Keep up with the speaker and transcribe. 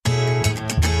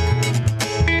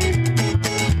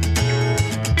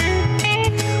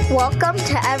Welcome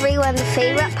to everyone's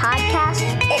favorite podcast.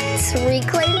 It's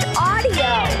Reclaimed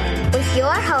Audio with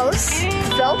your hosts,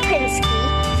 Phil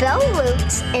Pinsky, Bill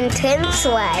Roots, and Tim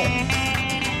Sway.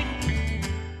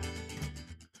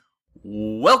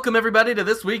 Welcome, everybody, to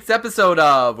this week's episode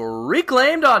of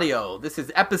Reclaimed Audio. This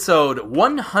is episode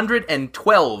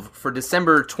 112 for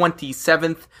December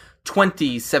 27th,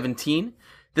 2017.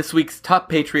 This week's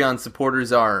top Patreon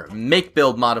supporters are Make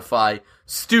Build Modify,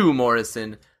 Stu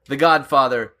Morrison, The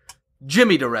Godfather,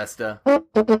 Jimmy DeResta. I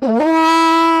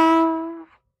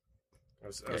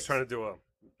was trying to do a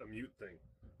mute thing.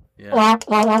 Yeah.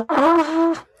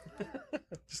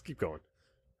 Just keep going.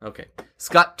 Okay.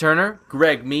 Scott Turner,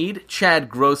 Greg Mead, Chad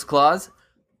Grossclaws,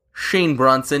 Shane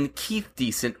Bronson, Keith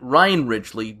Decent, Ryan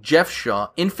Ridgely, Jeff Shaw,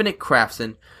 Infinite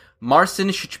Craftsman, Marcin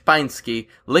Shchpansky,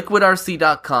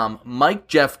 LiquidRC.com, Mike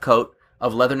Jeffcoat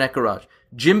of Leatherneck Garage,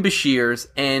 Jim Bashirs,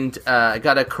 and I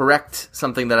got to correct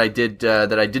something that I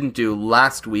didn't do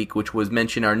last week, which was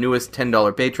mention our newest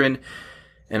 $10 patron,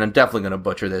 and I'm definitely going to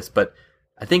butcher this, but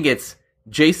I think it's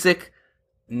Jacek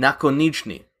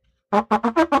Nakonichny.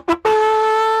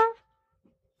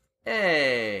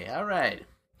 Hey, all right.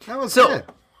 That was good.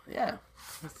 Yeah.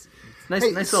 It's nice,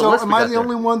 Hey, nice little list so we am I got the there.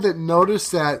 only one that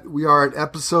noticed that we are at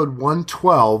episode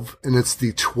 112 and it's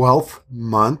the 12th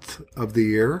month of the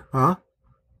year? Huh?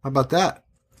 How about that?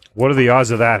 What are the odds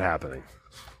of that happening?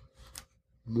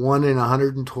 1 in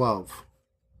 112.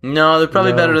 No, they're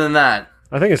probably No. better than that.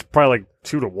 I think it's probably like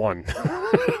 2 to 1.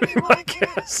 My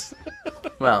guess.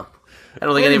 Well, I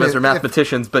don't think Wait any a of us are minute,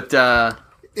 mathematicians, but Let's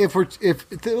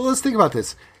think about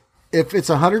this. If it's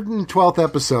 112th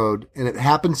episode and it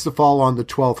happens to fall on the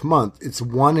 12th month, it's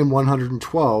 1 in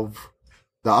 112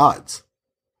 the odds.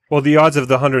 Well, the odds of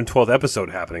the 112th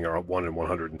episode happening are 1 in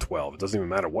 112. It doesn't even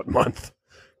matter what month.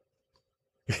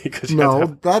 Because you have to No,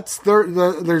 have- that's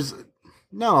there's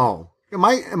no. Am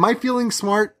I feeling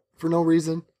smart for no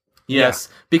reason? yes,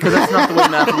 because that's not the way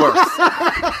math works.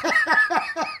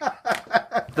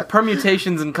 The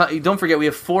permutations and don't forget we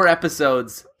have 4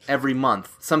 episodes every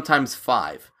month, sometimes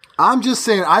 5. I'm just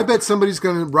saying, I bet somebody's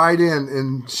going to write in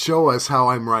and show us how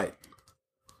I'm right.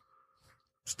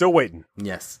 Still waiting.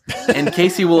 Yes, and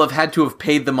Casey will have had to have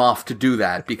paid them off to do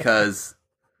that because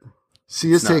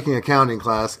She is It's not. taking accounting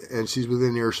class, and she's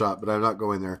within earshot, but I'm not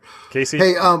going there. Casey,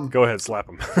 Hey, go ahead, slap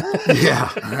him.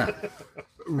 Yeah.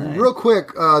 Real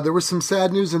quick, there was some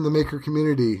sad news in the maker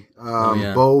community.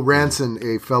 yeah. Bo Ranson,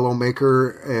 a fellow maker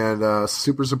and a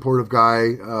super supportive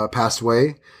guy, passed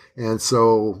away. And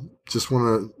so just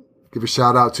want to give a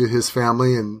shout out to his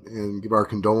family and give our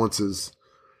condolences.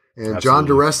 And John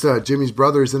Absolutely. DeResta, Jimmy's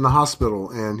brother, is in the hospital,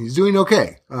 and he's doing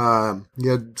okay. He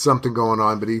had something going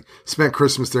on, but he spent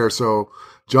Christmas there. So,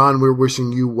 John, we're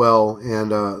wishing you well,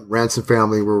 and Ransom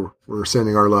family, we're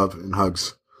sending our love and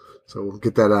hugs. So we'll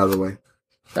get that out of the way.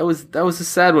 that was a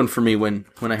sad one for me when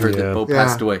I heard that Yeah. Bo Yeah.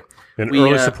 passed away. An We,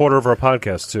 early supporter of our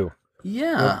podcast, too.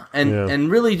 Yeah, Yeah.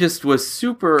 and really just was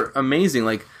super amazing.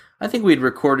 Like, I think we'd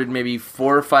recorded maybe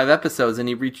 4 or 5 episodes, and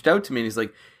he reached out to me and he's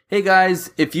like, "Hey guys,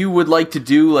 if you would like to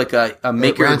do like a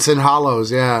maker, Ranson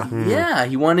Hollows, yeah. yeah,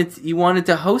 he wanted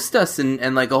to host us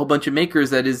and like a whole bunch of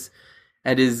makers at his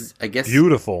I guess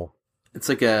Beautiful. it's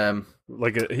like a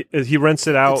He rents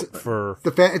it out for...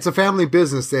 It's a family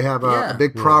business. They have Yeah. a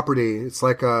big property. It's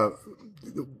like the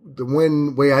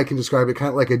one way I can describe it, kind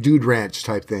of like a dude ranch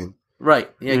type thing.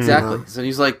 right, yeah, exactly. So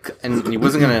he's like, and he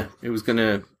wasn't gonna, it was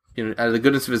gonna, out of the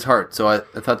goodness of his heart. So I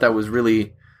thought that was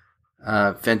really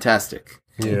fantastic.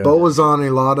 Yeah. Bo was on a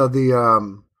lot of the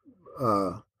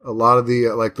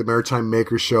like the Maritime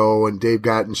Maker Show and Dave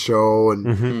Gatton Show and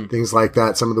Mm-hmm. things like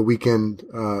that. Some of the weekend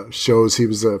shows, he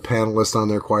was a panelist on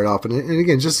there quite often. And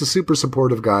again, just a super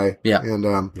supportive guy. Yeah. And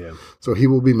Yeah. so he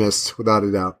will be missed without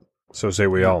a doubt. So say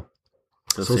we all.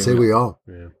 So say we all.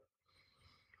 Yeah.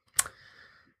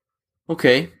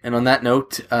 Okay, and on that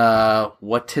note,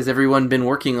 what has everyone been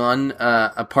working on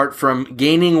apart from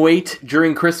gaining weight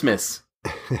during Christmas?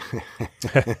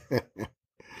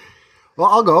 Well,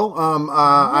 I'll go.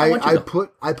 why don't you go?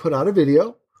 I put out a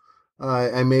video.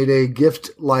 I made a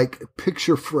gift-like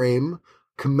picture frame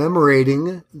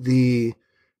commemorating the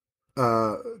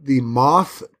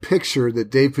moth picture that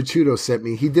Dave Picciuto sent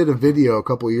me. He did a video a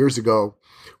couple of years ago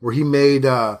where he made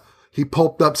he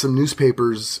pulped up some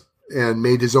newspapers and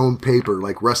made his own paper,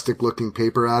 like rustic-looking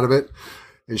paper out of it,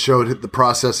 and showed the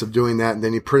process of doing that. And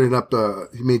then he printed up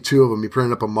he made 2 of them. He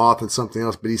printed up a moth and something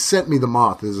else, but he sent me the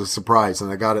moth as a surprise,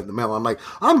 and I got it in the mail. I'm like,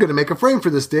 I'm going to make a frame for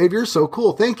this, Dave. You're so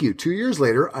cool. Thank you. 2 years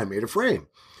later, I made a frame.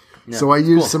 Yeah, So I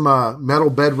used cool. some metal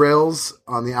bed rails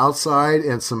on the outside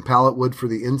and some pallet wood for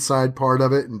the inside part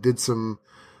of it, and did some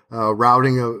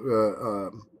routing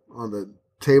on the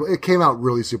table. It came out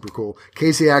really super cool.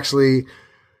 Casey actually,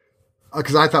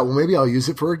 because I thought, well, maybe I'll use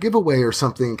it for a giveaway or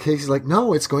something. Casey's like,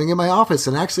 no, it's going in my office.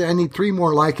 And actually, I need 3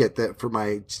 more like it for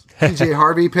my TJ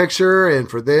Harvey picture and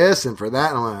for this and for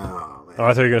that. And I'm like, oh, man. Oh,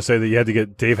 I thought you were going to say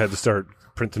that Dave had to start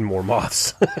printing more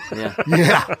moths. Yeah.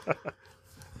 Yeah.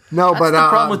 No, That's but the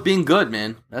problem with being good,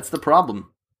 man. That's the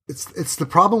problem. It's the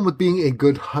problem with being a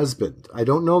good husband. I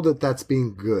don't know that that's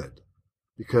being good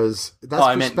because that's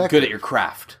I meant good at your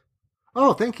craft.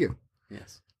 Oh, thank you.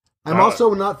 Yes. I'm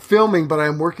also not filming, but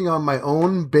I'm working on my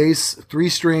own bass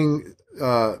 3-string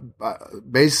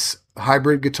bass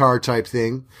hybrid guitar type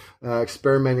thing.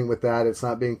 Experimenting with that. It's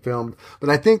not being filmed, but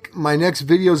I think my next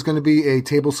video is going to be a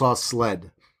table saw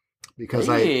sled because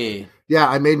I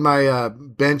made my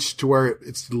bench to where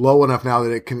it's low enough now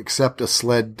that it can accept a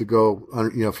sled to go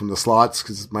from the slots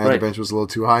because my other bench was a little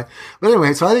too high. But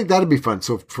anyway, so I think that'd be fun.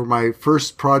 So for my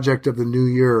first project of the new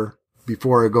year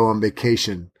before I go on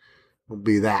vacation will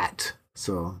be that.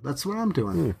 So that's what I'm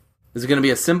doing. Is it going to be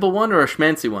a simple one or a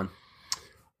schmancy one?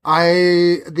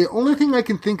 The only thing I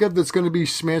can think of that's going to be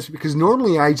schmancy, because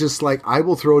normally I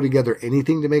will throw together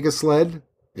anything to make a sled.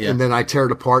 Yeah. And then I tear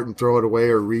it apart and throw it away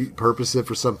or repurpose it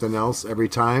for something else every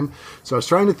time. So I was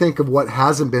trying to think of what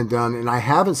hasn't been done, and I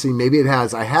haven't seen, maybe it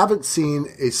has, I haven't seen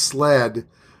a sled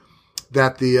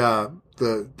that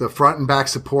the front and back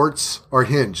supports are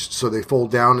hinged. So they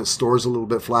fold down, it stores a little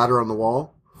bit flatter on the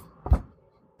wall.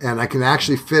 And I can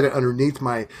actually fit it underneath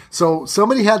so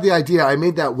somebody had the idea, I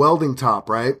made that welding top,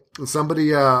 right? And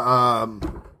somebody, our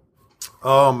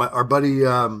buddy,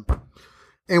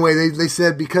 anyway, they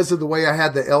said because of the way I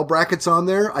had the L brackets on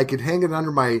there, I could hang it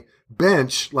under my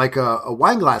bench like a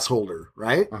wine glass holder,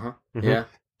 right? Uh-huh. Mm-hmm. Yeah.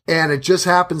 And it just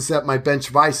happens that my bench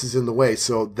vise is in the way.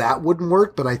 So that wouldn't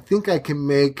work, but I think I can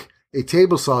make a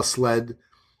table saw sled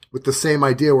with the same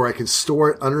idea where I can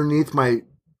store it underneath my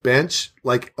bench,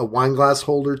 like a wine glass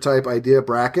holder type idea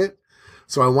bracket.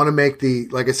 So I want to make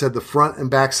like I said, the front and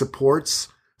back supports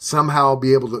somehow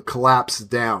be able to collapse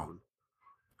down.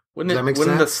 Wouldn't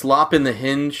the slop in the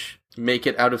hinge make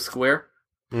it out of square?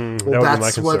 Well,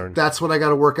 that's what I got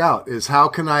to work out is how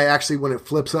can I actually, when it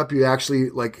flips up, you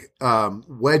actually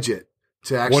wedge it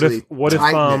to actually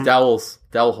tighten it. Dowel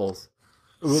holes.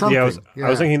 Yeah, I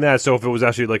was thinking that. So if it was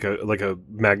actually like a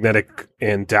magnetic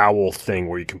and dowel thing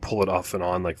where you can pull it off and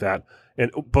on like that,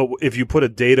 but if you put a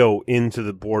dado into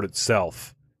the board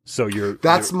itself,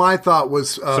 my thought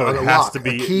was so a lock,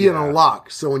 a key and a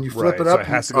lock. So when you flip it up, so it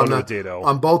has to go to the dado.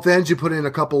 On both ends, you put in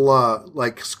a couple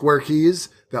square keys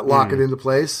that lock it into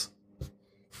place.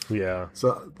 Yeah.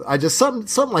 So I just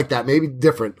something like that, maybe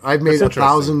different. I've made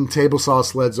 1,000 table saw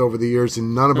sleds over the years,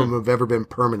 and none of them have ever been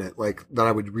permanent, like that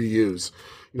I would reuse.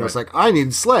 It's like I need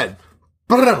a sled.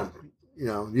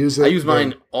 Use it. I use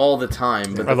mine all the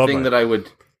time, but the thing that I would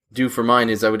do for mine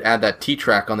is I would add that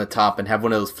T-track on the top and have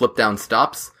one of those flip down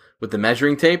stops with the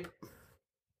measuring tape.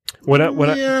 When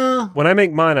I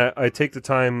make mine, I take the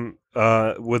time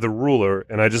with a ruler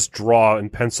and I just draw in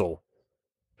pencil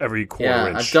every quarter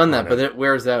inch. I've done that, but it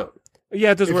wears out.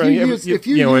 Yeah, it does wear out.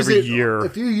 Every year.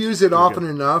 If you use it often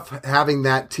enough, having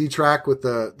that T-track with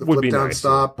the flip down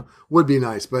stop would be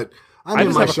nice. But I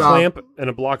just have a clamp and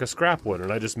a block of scrap wood,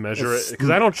 and I just measure it because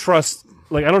I don't trust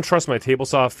my table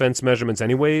saw fence measurements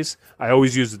anyways. I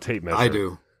always use the tape measure. I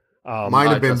do. Mine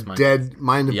have been dead.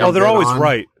 They're always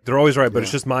right. They're always right, but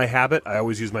it's just my habit. I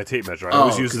always use my tape measure. I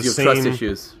always use the same. Trust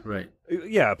issues, right?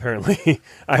 Yeah, apparently,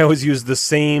 I always use the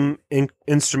same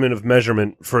instrument of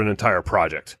measurement for an entire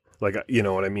project. Like, you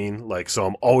know what I mean? Like, so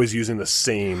I'm always using the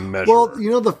same measure. Well,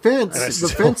 the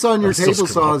fence on your table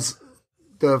saws.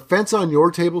 The fence on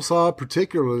your table saw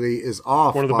particularly is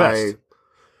off one of the best.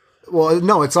 Well,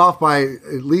 no, it's off by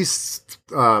at least,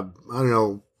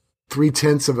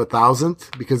 0.3 of a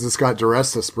thousandth because it's got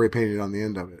Duresta spray painted on the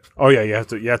end of it. Oh yeah, you have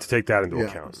to take that into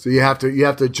account. So you have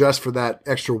to adjust for that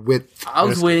extra width. I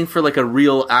was waiting for like a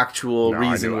real actual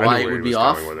reason why it would be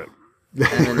off. With it.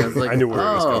 And then I was like, I knew where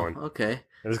it was going. Okay.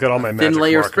 And it's got all my thin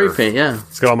layer spray paint, yeah.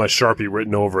 It's got all my Sharpie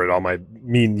written over it, all my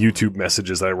mean YouTube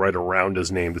messages I write around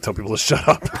his name to tell people to shut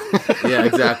up. Yeah,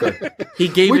 exactly. He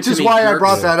gave Which it to me. Which is why I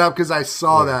brought that up, because I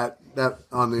saw that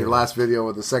on your last video,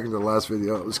 or the second to the last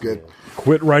video. It was good.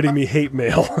 Quit writing me hate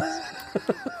mail.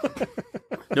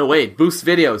 No, wait. Boost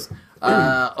videos.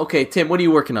 Okay, Tim, what are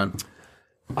you working on?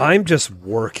 I'm just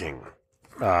working.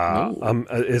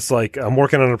 It's like I'm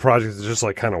working on a project that's just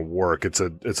like kind of work. It's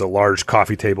a large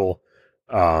coffee table,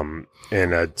 and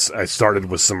I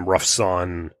started with some rough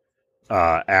sawn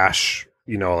ash.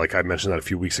 Like I mentioned that a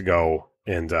few weeks ago,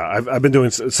 and I've been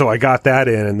doing so. I got that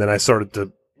in, and then I started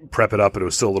to prep it up, and it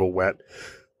was still a little wet,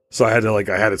 so I had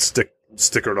to stick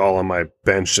stickered all on my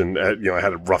bench, and I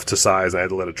had it rough to size. And I had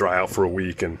to let it dry out for a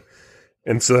week, and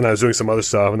so then I was doing some other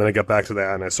stuff, and then I got back to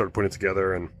that, and I started putting it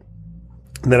together, and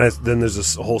then there's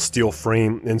this whole steel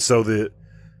frame, and so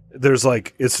there's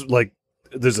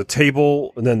a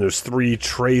table, and then there's 3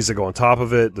 trays that go on top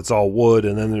of it. That's all wood,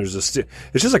 and then there's it's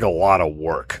just like a lot of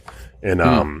work, and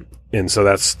so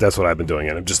that's what I've been doing,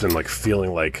 and I've just been like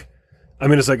feeling like, I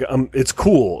mean, it's like it's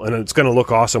cool, and it's gonna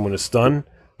look awesome when it's done,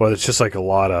 but it's just like a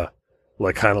lot of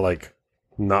like kind of like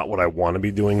not what I want to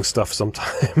be doing stuff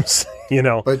sometimes,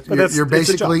 But you're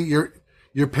basically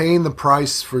you're paying the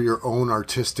price for your own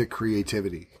artistic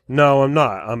creativity. No, I'm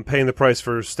not. I'm paying the price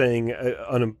for staying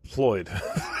unemployed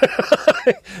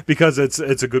because it's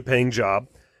a good paying job,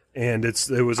 and it's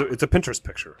a Pinterest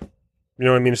picture. You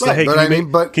know what I mean? It's right,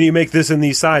 hey, can you make this in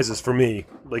these sizes for me?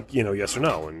 Like, yes or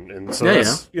no, and so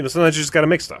sometimes you just got to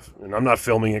make stuff, and I'm not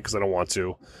filming it because I don't want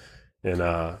to, and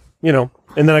and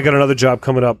then I got another job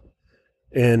coming up.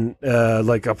 And I'll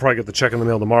probably get the check in the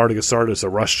mail tomorrow to get started. It's a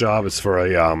rush job. It's for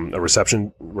a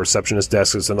receptionist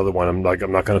desk. It's another one. I'm not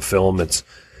going to film. It's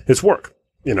work,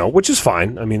 which is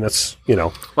fine. I mean, that's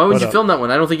Why would you film that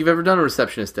one? I don't think you've ever done a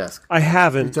receptionist desk. I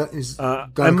haven't. He's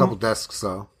done a couple desks,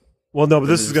 though. Well, no, but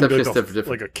this is going to be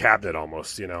like a cabinet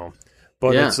almost,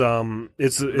 But yeah. it's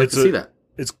I'd like to see that.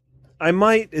 It's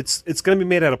going to be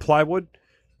made out of plywood,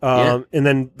 and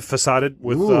then facaded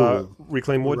with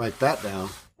reclaimed wood. Write that down.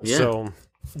 Yeah. So,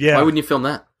 yeah. Why wouldn't you film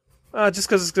that? Just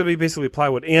because it's going to be basically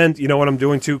plywood. And you know what I'm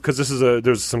doing, too? Because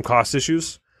there's some cost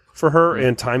issues for her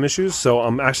and time issues. So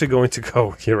I'm actually going to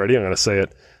go... You ready? I'm going to say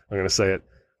it. I'm not going to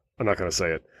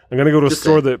say it. I'm going to go to a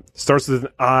store that starts with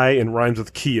an I and rhymes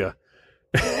with Kia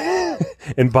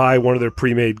and buy one of their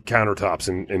pre-made countertops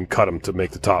and cut them to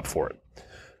make the top for it.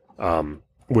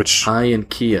 Which... I and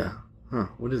Kia. Huh.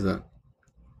 What is that?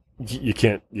 You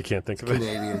can't think of it.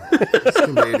 Canadian. It's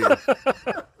Canadian.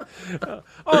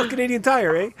 Canadian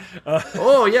Tire, eh?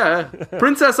 Oh yeah,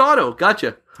 Princess Auto.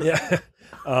 Gotcha. Yeah.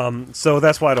 So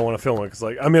that's why I don't want to film it because,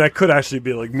 I could actually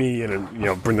be like me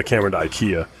and bring the camera to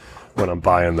IKEA when I'm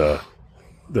buying the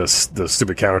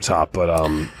stupid countertop. But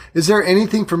is there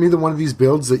anything from either one of these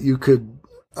builds that you could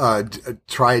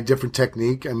try a different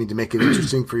technique? I mean, to make it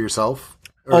interesting for yourself.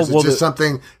 Or is it just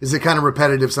something? Is it kind of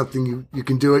repetitive? Something you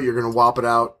can do it. You're going to whop it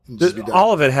out. And just be done?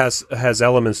 All of it has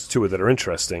elements to it that are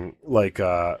interesting, like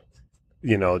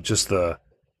just the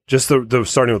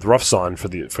starting with rough sawn for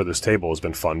this table has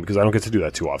been fun because I don't get to do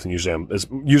that too often.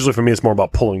 Usually for me it's more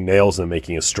about pulling nails and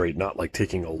making it straight, not like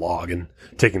taking a log and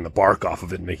taking the bark off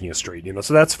of it and making it straight.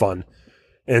 So that's fun,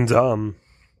 and then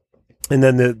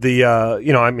I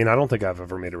don't think I've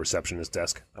ever made a receptionist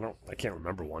desk. I can't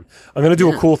remember one. I'm going to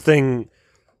do a cool thing.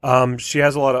 She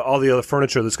has all the other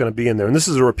furniture that's going to be in there, and this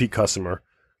is a repeat customer.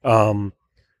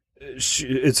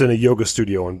 It's in a yoga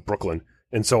studio in Brooklyn,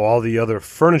 and so all the other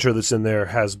furniture that's in there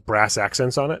has brass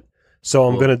accents on it. So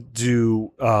I'm going to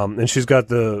do, and she's got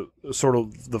the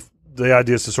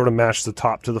idea is to sort of match the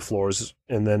top to the floors,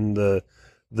 and then the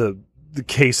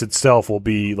case itself will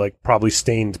be like probably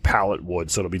stained pallet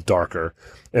wood, so it'll be darker,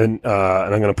 and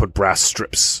I'm going to put brass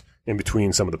strips in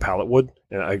between some of the pallet wood,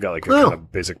 and I got like a kind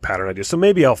of basic pattern idea. So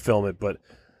maybe I'll film it, but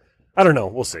I don't know.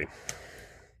 We'll see.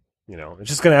 It's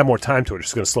just going to add more time to it. It's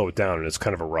just going to slow it down, and it's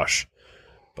kind of a rush.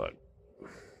 But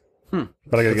I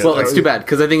gotta get. Well, it's too bad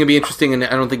because I think it'd be interesting, and I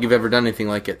don't think you've ever done anything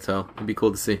like it, so it'd be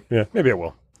cool to see. Yeah, maybe I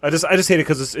will. I just hate it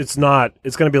because it's not.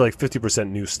 It's going to be like 50%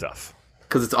 new stuff.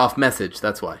 Because it's off message.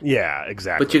 That's why. Yeah,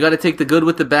 exactly. But you got to take the good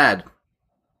with the bad,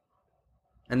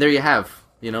 and there you have.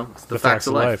 It's the facts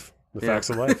of life. The facts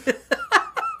of life.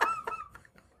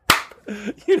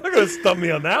 You're not going to stump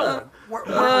me on that one.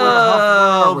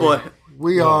 Oh, boy.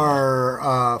 We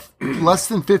are less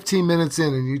than 15 minutes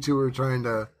in, and you two are trying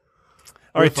to...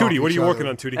 All right, Tootie, what are you working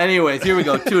on, Tootie? Anyways, here we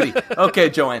go, Tootie. Okay,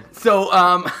 Joanne. So,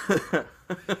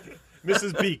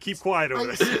 Mrs. B, keep quiet over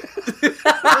this.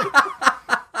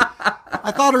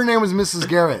 I thought her name was Mrs.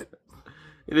 Garrett.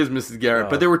 It is Mrs. Garrett,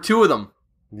 but there were two of them.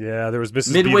 Yeah, there was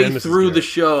Mrs. B. Midway and Mrs. through Garrett. the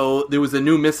show, there was a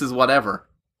new Mrs. Whatever.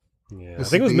 Yeah, I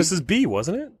think it was Mrs. B,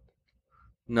 wasn't it?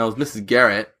 No, it was Mrs.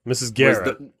 Garrett. Mrs.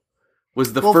 Garrett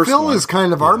was the first Phil one. is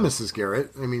kind of our Mrs.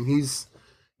 Garrett. I mean, he's,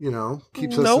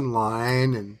 keeps us in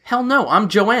line. And Hell no, I'm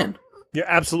Joanne. You're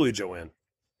absolutely Joanne.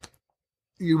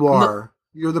 You are.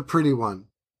 You're the pretty one.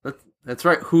 That's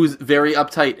right. Who's very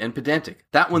uptight and pedantic.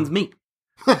 That one's me.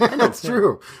 That's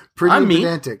true. Pretty I'm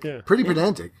pedantic. Yeah. Pretty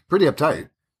pedantic. Pretty uptight.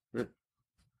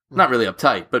 Not really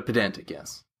uptight, but pedantic,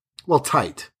 yes. Well,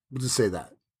 tight. We'll just say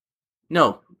that.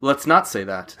 No, let's not say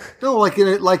that. No, like in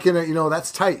a,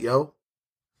 that's tight, yo.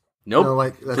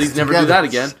 Nope. That's Please never do that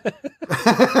again.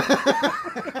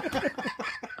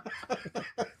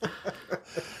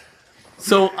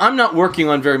 So I'm not working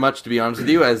on very much, to be honest with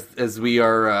you, as we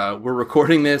are we're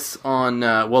recording this on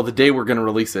the day we're going to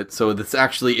release it. So this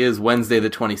actually is Wednesday the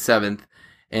 27th,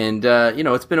 and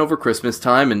it's been over Christmas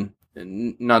time,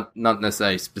 and not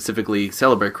necessarily specifically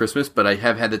celebrate Christmas, but I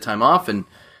have had the time off and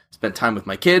spent time with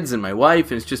my kids and my wife,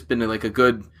 and it's just been like a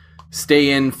good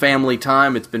stay-in family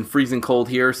time. It's been freezing cold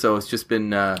here, so it's just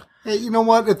been... Hey, you know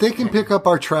what? If they can pick up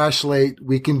our trash late,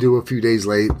 we can do a few days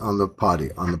late on the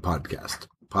podcast.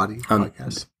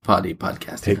 Podcast? Potty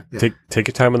podcast. Take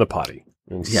your time on the potty.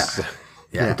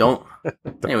 Yeah. Don't...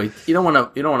 Anyway, you don't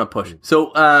want to push.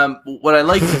 So what I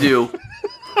like to do...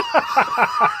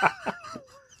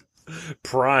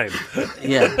 Prime.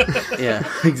 Yeah,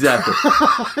 exactly.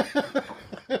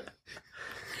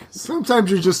 Sometimes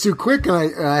you're just too quick, and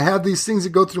I have these things that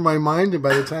go through my mind, and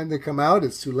by the time they come out,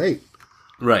 it's too late.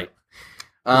 Right.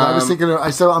 I was thinking,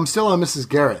 I'm still on Mrs.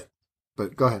 Garrett,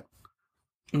 but go ahead.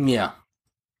 Yeah.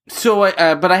 So,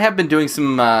 but I have been doing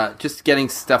some, just getting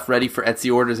stuff ready for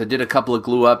Etsy orders. I did a couple of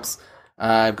glue ups.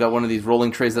 I've got one of these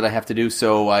rolling trays that I have to do,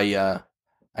 so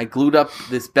I glued up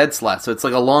this bed slat. So it's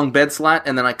like a long bed slat,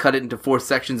 and then I cut it into 4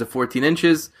 sections of 14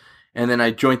 inches, and then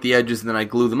I joint the edges, and then I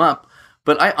glue them up.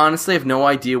 But I honestly have no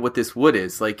idea what this wood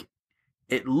is. Like,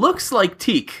 it looks like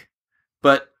teak,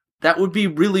 but that would be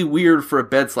really weird for a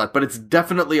bed slat. But it's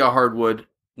definitely a hardwood.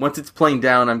 Once it's planed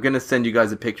down, I'm going to send you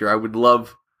guys a picture. I would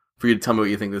love for you to tell me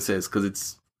what you think this is, because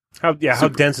it's... How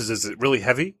dense is it? Is it really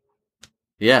heavy?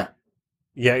 Yeah.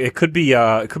 Yeah, it could be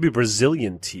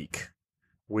Brazilian teak,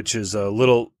 which is a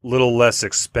little less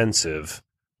expensive,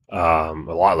 a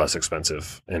lot less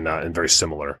expensive, and very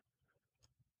similar.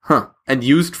 Huh. And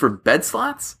used for bed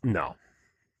slats? No.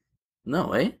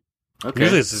 No, eh? Okay.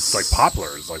 Usually it's just like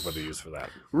poplar is like what they use for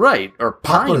that. Right. Or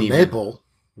pine poplar even. maple.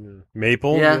 Yeah.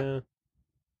 Maple? Yeah.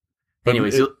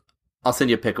 Anyways, I'll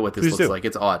send you a pic of what this looks do. like.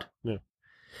 It's odd. Yeah.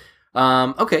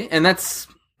 Okay, and that's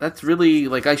really,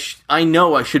 like, I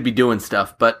know I should be doing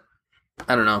stuff, but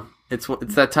I don't know. It's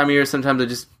that time of year. Sometimes I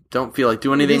just don't feel like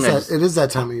doing anything. It is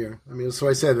that time of year. I mean, so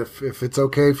I said, if it's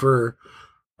okay for...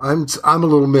 I'm a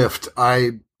little miffed.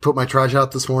 I put my trash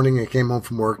out this morning and came home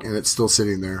from work, and it's still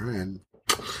sitting there. And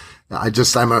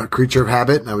I'm a creature of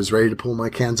habit, and I was ready to pull my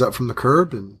cans up from the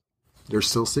curb, and they're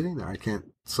still sitting there. I can't.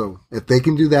 So if they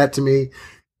can do that to me,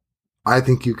 I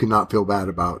think you cannot feel bad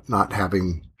about not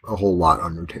having a whole lot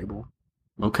on your table.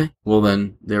 Okay. Well,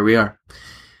 then there we are.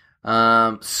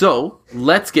 So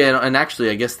let's get, and actually,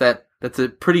 I guess that's a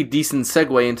pretty decent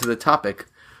segue into the topic.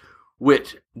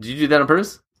 Which, did you do that on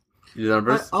purpose? You do that on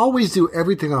purpose? I always do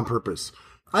everything on purpose.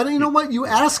 You know what? You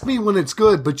ask me when it's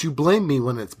good, but you blame me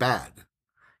when it's bad.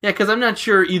 Yeah, because I'm not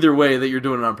sure either way that you're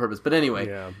doing it on purpose. But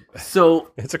anyway,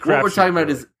 so it's a what we're talking about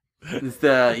is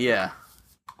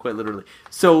quite literally.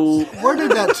 So where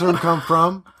did that term come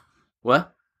from?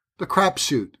 What? The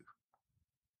crapshoot.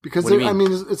 Because What do you mean? I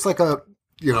mean, it's like a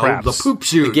Craps. the poop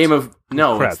shoot. The game of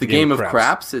Craps, it's the the game game of of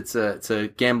craps. It's a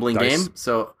gambling Dice. game.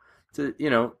 So Throw if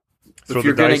you're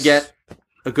the going to dice. get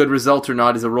a good result or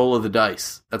not is a roll of the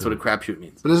dice. That's what a crapshoot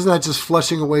means. But isn't that just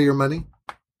flushing away your money?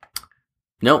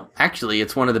 No, actually,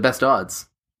 it's one of the best odds.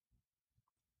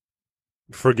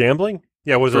 For gambling?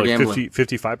 Yeah, was For it like gambling.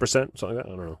 55%? Something like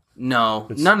that? I don't know. No,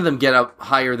 It's- none of them get up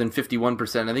higher than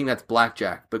 51%. I think that's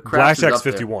blackjack. But craps Blackjack's is up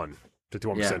there. 51.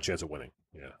 51% Yeah. chance of winning.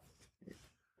 Yeah.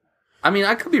 I mean,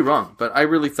 I could be wrong, but I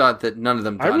really thought that none of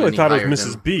them got I really any thought it higher was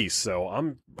Mrs. than- B, so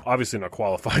I'm obviously not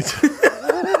qualified.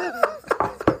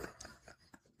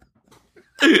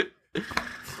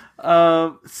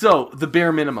 So the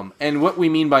bare minimum, and what we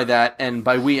mean by that, and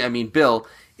by we I mean Bill,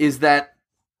 is that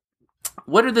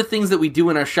what are the things that we do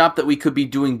in our shop that we could be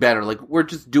doing better? Like, we're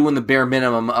just doing the bare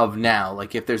minimum of now.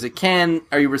 Like, if there's a can,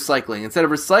 are you recycling? Instead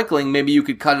of recycling, maybe you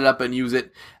could cut it up and use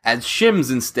it as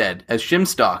shims instead, as shim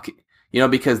stock.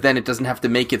 Because then it doesn't have to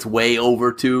make its way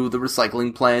over to the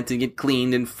recycling plant and get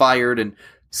cleaned and fired and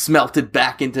smelted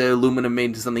back into aluminum made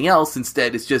into something else.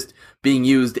 Instead, it's just being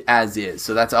used as is.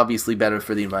 So that's obviously better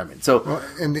for the environment. So, Well,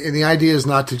 and the idea is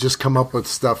not to just come up with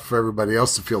stuff for everybody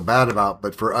else to feel bad about,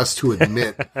 but for us to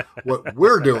admit what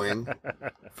we're doing.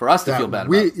 for us to feel bad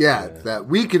about it. That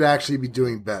we could actually be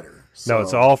doing better. So, No,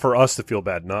 it's all for us to feel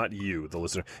bad, not you, the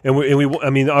listener. And we I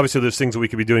mean, obviously, there's things that we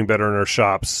could be doing better in our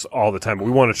shops all the time. But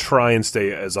we want to try and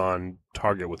stay as on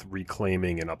target with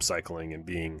reclaiming and upcycling and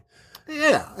being.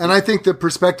 Yeah, and I think the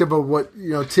perspective of what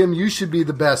Tim, you should be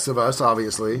the best of us,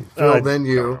 obviously. Phil, then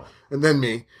you, and then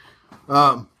me.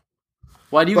 Why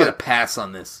do you But- get a pass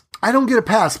on this? I don't get a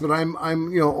pass, but I'm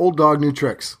old dog, new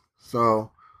tricks.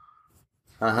 So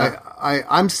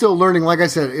I'm still learning. Like I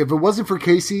said, if it wasn't for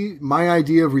Casey, my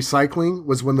idea of recycling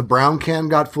was when the brown can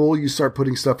got full, you start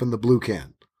putting stuff in the blue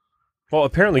can. Well,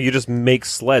 apparently you just make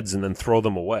sleds and then throw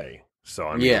them away. So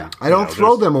I mean, Yeah. I don't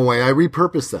throw them away. I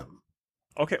repurpose them.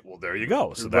 Okay, well there you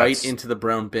go. So Right that's into the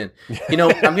brown bin. You know,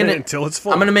 I'm gonna until it's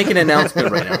full. I'm gonna make an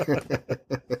announcement right now.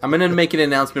 I'm gonna make an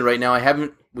announcement right now.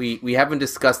 We haven't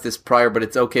discussed this prior, but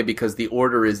it's okay because the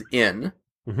order is in.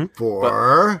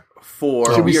 For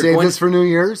should we save this for New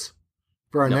Year's?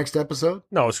 For our next episode?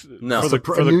 No, No.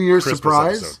 for the New Year's Christmas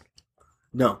surprise? episode.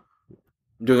 No,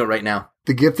 I'm doing it right now.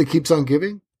 The gift that keeps on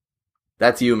giving?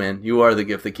 That's you, man. You are the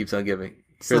gift that keeps on giving.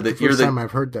 It's not the first time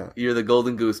I've heard that. You're the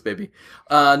golden goose, baby.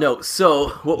 No, so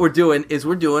what we're doing is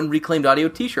we're doing Reclaimed Audio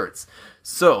t-shirts.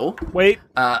 So, Wait.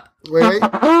 Wait.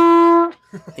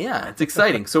 yeah, it's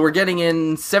exciting. So we're getting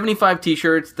in 75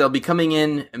 t-shirts. They'll be coming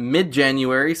in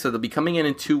mid-January, so they'll be coming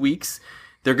in 2 weeks.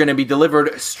 They're going to be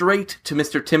delivered straight to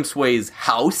Mr. Tim Sway's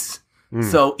house.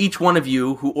 So each one of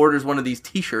you who orders one of these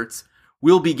t-shirts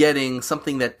will be getting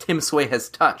something that Tim Sway has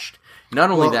touched. Not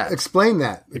only that. Explain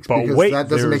that. Because wait, that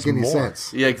doesn't make there's any more.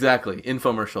 sense. Yeah, exactly.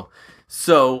 Infomercial.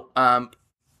 So,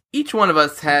 each one of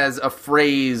us has a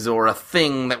phrase or a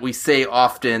thing that we say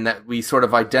often that we sort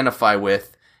of identify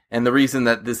with. And the reason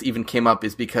that this even came up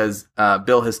is because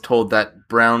Bill has told that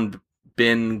brown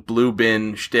bin, blue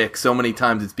bin shtick so many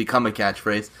times it's become a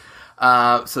catchphrase.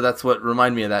 So that's what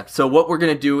reminded me of that. So what we're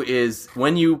going to do is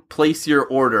when you place your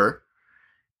order,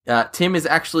 Tim is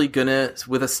actually gonna,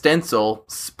 with a stencil,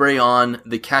 spray on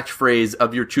the catchphrase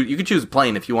of your choose. You could choose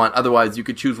plain if you want. Otherwise, you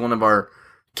could choose one of our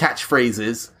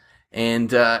catchphrases, and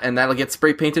that'll get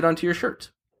spray painted onto your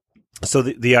shirt. So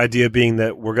the idea being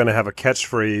that we're going to have a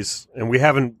catchphrase, and we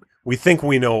think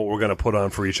we know what we're going to put on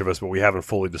for each of us, but we haven't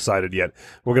fully decided yet.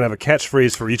 We're going to have a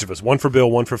catchphrase for each of us. One for Bill,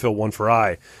 one for Phil, one for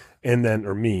I, and then,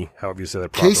 or me, however you say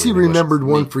that properly. Casey remembered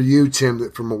one for you,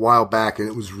 Tim, from a while back, and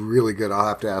it was really good. I'll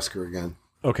have to ask her again.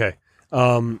 Okay.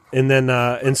 And then,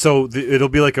 and so it'll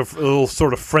be like a little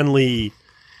sort of friendly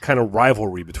kind of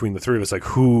rivalry between the three of us, like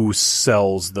who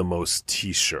sells the most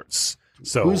t-shirts.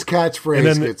 So whose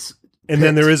catchphrase gets and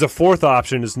then there is a fourth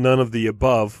option is none of the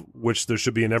above, which there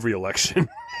should be in every election.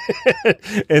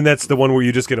 And that's the one where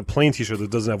you just get a plain t-shirt that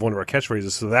doesn't have one of our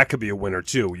catchphrases. So that could be a winner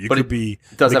too. You could be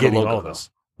does have a negating logo, all of us.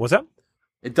 What's that?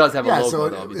 It does have a logo, so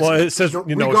though, obviously. Well, it says,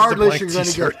 you know, regardless, it's you're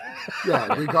just a going blank to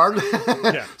get, regardless.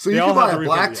 Yeah. So They you all can buy have a a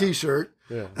black Reclaimed, t-shirt,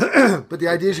 Yeah. but the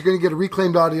idea is you're going to get a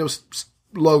Reclaimed Audio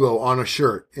logo on a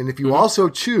shirt. And if you also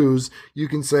choose, you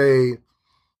can say,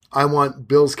 I want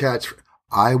Bill's catchphrase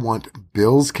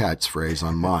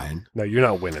on mine. No, you're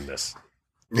not winning this.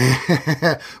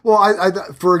 Well, I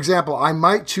for example, I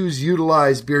might choose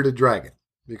Utilize Bearded Dragon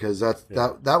because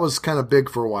that was kind of big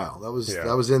for a while. That was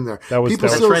in there.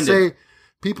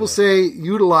 People say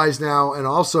Utilize now, and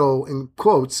also in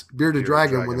quotes Bearded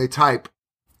Dragon when they type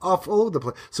off all over the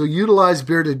place. So Utilize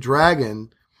Bearded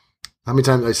Dragon. How many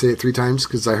times did I say it? 3 times?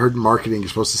 Because I heard in marketing you're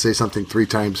supposed to say something 3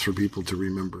 times for people to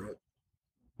remember it.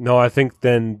 No, I think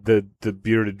then the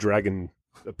bearded dragon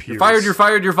appears. You're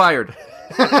fired.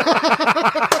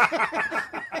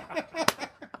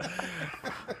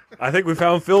 I think we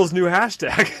found Phil's new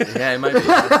hashtag. Yeah, it might be.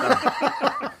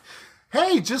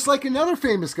 Hey, just like another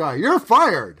famous guy, you're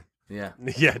fired. Yeah.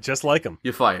 Yeah, just like him.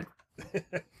 You're fired.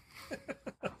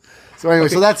 So anyway,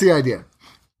 so that's the idea.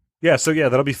 Yeah, so yeah,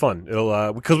 that'll be fun.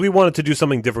 It'll because we wanted to do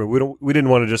something different. We didn't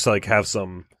want to just like have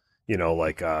some,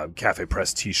 Cafe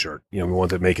Press T-shirt. We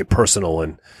wanted to make it personal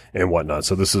and whatnot.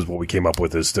 So this is what we came up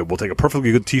with: is that we'll take a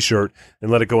perfectly good T-shirt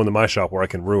and let it go into my shop where I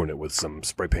can ruin it with some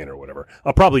spray paint or whatever.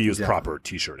 I'll probably use proper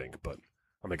T-shirt ink, but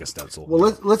I'll make a stencil.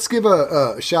 Well, let's give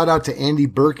a shout out to Andy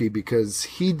Berkey because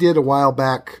he did a while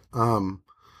back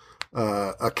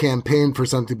a campaign for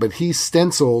something, but he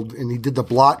stenciled and he did the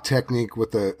blot technique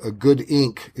with a good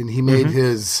ink, and he made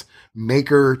his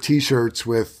maker T-shirts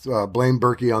with Blaine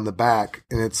Berkey on the back,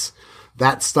 and it's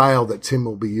that style that Tim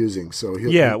will be using. So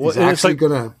he's actually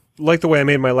gonna like the way I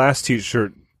made my last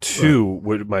T-shirt too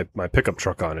with my pickup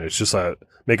truck on it. It's just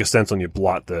make a stencil and you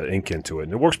blot the ink into it,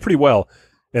 and it works pretty well.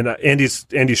 And Andy's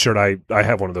shirt, I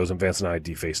have one of those, and Vance and I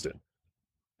defaced it.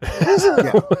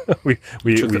 we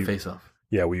took the face off.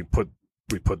 Yeah, we put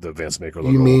the Vance Maker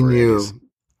logo. You mean over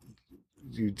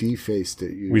you defaced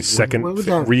it? We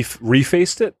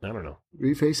refaced it? I don't know.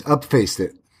 Upfaced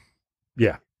it.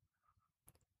 Yeah.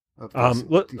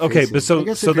 Defacing. Okay, but I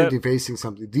guess if you're defacing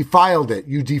something, defiled it.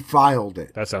 You defiled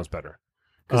it that sounds better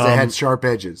because they had sharp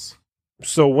edges.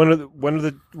 So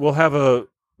we'll have the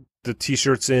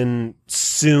T-shirts in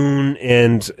soon,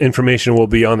 and information will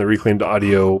be on the Reclaimed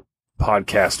Audio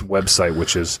podcast website,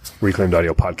 which is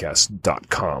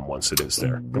reclaimedaudiopodcast.com once it is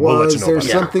there. Was there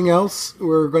something else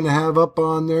we're going to have up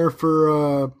on there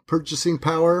for purchasing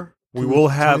power? We will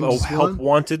have a help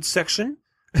wanted section.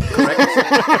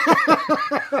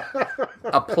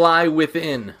 Apply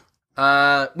within.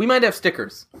 We might have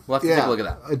stickers. We'll have to take a look at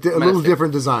that. A little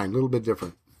different design, a little bit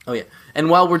different. Oh, yeah. And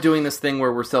while we're doing this thing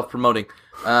where we're self-promoting,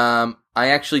 I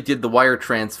actually did the wire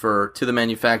transfer to the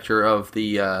manufacturer of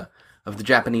the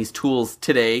Japanese tools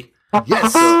today.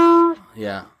 Yes!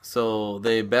 So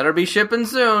they better be shipping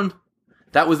soon.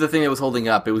 That was the thing that was holding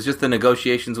up. It was just the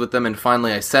negotiations with them, and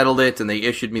finally I settled it, and they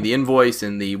issued me the invoice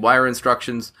and the wire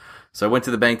instructions. So I went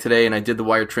to the bank today, and I did the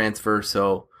wire transfer,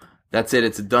 so that's it.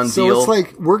 It's a done deal. So it's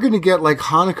like, we're going to get like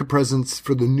Hanukkah presents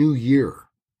for the new year.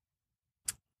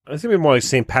 It's going to be more like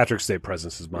St. Patrick's Day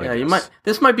presents is my guess. You might.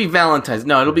 This might be Valentine's.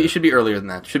 No, it should be earlier than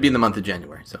that. It should be in the month of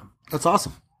January, so. That's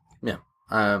awesome. Yeah.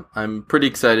 I'm pretty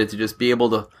excited to just be able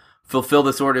to fulfill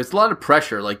this order. It's a lot of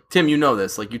pressure. Like, Tim, you know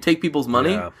this. Like, you take people's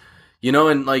money,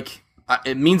 and like,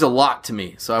 it means a lot to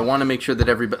me. So I want to make sure that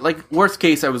everybody, like, worst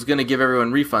case, I was going to give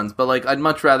everyone refunds, but like, I'd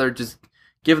much rather just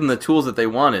give them the tools that they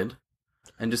wanted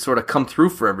and just sort of come through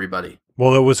for everybody.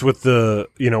 Well, it was with the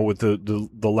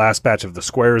last batch of the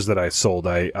squares that I sold.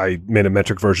 I made a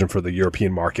metric version for the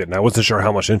European market, and I wasn't sure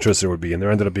how much interest there would be, and there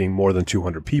ended up being more than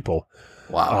 200 people.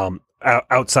 Wow.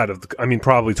 Outside of,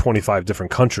 probably 25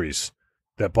 different countries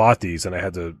that bought these, and I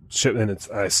had to ship. And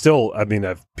I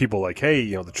have people like,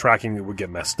 hey, the tracking would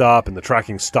get messed up, and the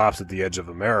tracking stops at the edge of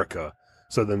America,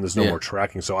 so then there's no more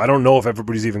tracking. So I don't know if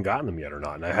everybody's even gotten them yet or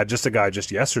not. And I had just a guy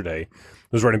just yesterday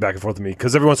who was writing back and forth with me,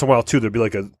 because every once in a while too, there'd be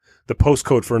like the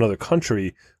postcode for another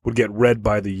country would get read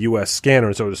by the U.S. scanner,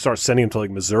 and so it would start sending them to like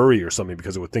Missouri or something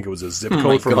because it would think it was a zip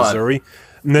code for Missouri,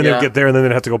 and then they'd get there, and then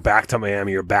they'd have to go back to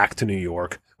Miami or back to New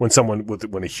York when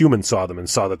a human saw them and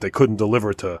saw that they couldn't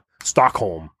deliver to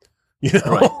Stockholm,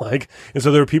 Right. And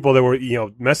so there were people that were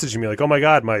messaging me like, oh my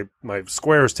God, my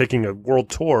square is taking a world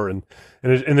tour, and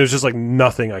there's just like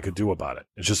nothing I could do about it.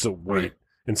 It's just a wait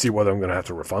and see whether I'm going to have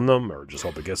to refund them or just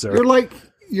hope it gets there.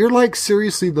 You're like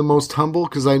seriously the most humble,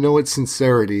 because I know it's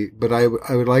sincerity, but I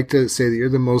would like to say that you're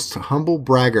the most humble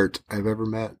braggart I've ever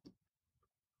met.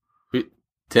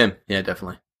 Tim, yeah,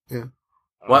 definitely. Yeah.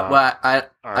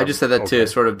 I just said that to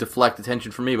sort of deflect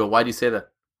attention from me, but why do you say that?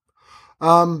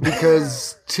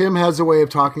 Because Tim has a way of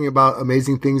talking about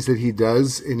amazing things that he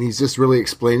does, and he's just really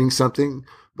explaining something.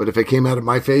 But if it came out of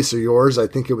my face or yours, I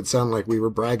think it would sound like we were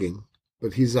bragging.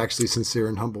 But he's actually sincere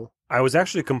and humble. I was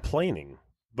actually complaining.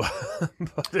 But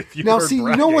if you now, heard see,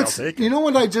 bragging, you know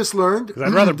what I just learned?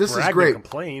 I'd rather this brag is great. than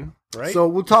complain, right? So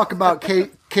we'll talk about K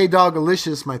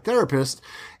Dogalicious, my therapist.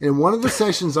 In one of the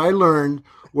sessions, I learned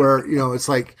where it's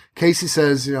like Casey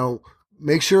says,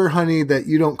 make sure, honey, that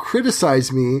you don't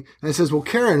criticize me. And I says, well,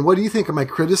 Karen, what do you think? Am I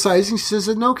criticizing? She says,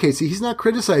 no, Casey, he's not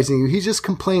criticizing you. He's just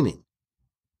complaining.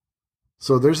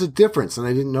 So there's a difference, and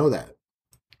I didn't know that.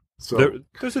 So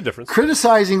there's a difference.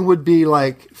 Criticizing would be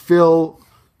like, Phil,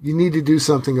 you need to do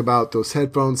something about those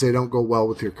headphones. They don't go well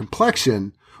with your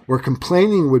complexion. Where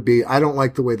complaining would be, I don't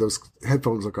like the way those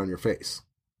headphones look on your face.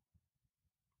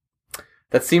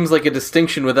 That seems like a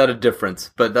distinction without a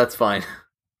difference, but that's fine.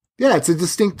 Yeah, it's a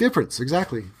distinct difference.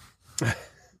 Exactly.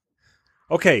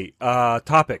 Okay,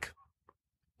 topic.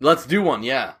 Let's do one.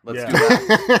 Yeah, let's do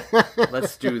that.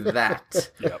 Let's do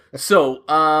that. Yep. So,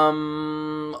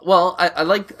 well,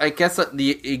 I guess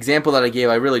the example that I gave,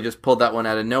 I really just pulled that one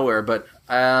out of nowhere, but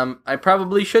I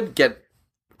probably should get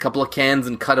a couple of cans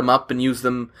and cut them up and use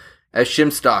them as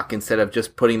shim stock instead of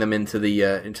just putting them into the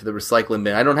recycling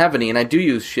bin. I don't have any, and I do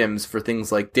use shims for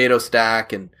things like dado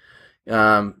stack and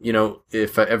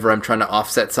if ever I'm trying to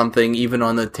offset something, even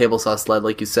on the table saw sled,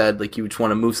 like you said, like you just want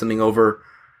to move something over,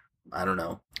 I don't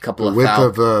know, a couple of width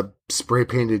of a spray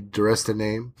painted Duresta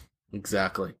name.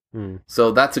 Exactly.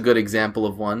 So that's a good example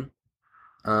of one.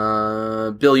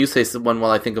 Bill, you say one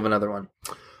while I think of another one.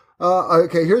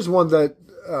 Okay, here's one that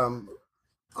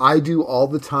I do all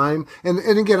the time, and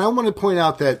again, I want to point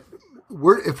out that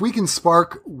if we can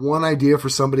spark one idea for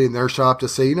somebody in their shop to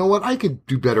say, you know what, I could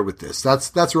do better with this.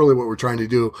 That's really what we're trying to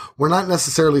do. We're not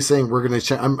necessarily saying we're going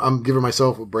to. I'm giving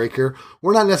myself a break here.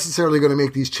 We're not necessarily going to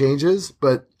make these changes,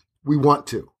 but we want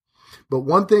to. But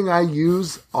one thing I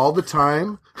use all the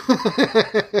time,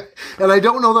 and I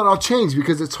don't know that I'll change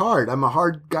because it's hard. I'm a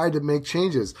hard guy to make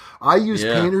changes. I use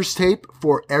painter's tape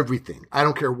for everything. I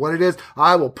don't care what it is.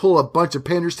 I will pull a bunch of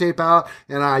painter's tape out,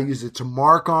 and I use it to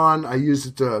mark on. I use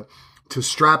it to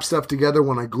strap stuff together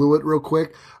when I glue it real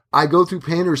quick. I go through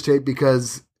painter's tape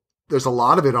because there's a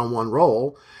lot of it on one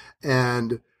roll,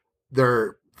 and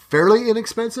they're fairly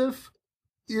inexpensive.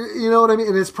 You know what I mean?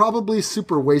 And it's probably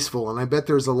super wasteful, and I bet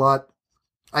there's a lot.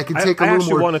 I can take a little more. I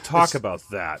actually want to talk about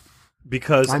that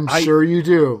because I'm sure you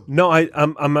do. No,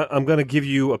 I'm going to give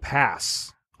you a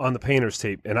pass on the painter's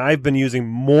tape, and I've been using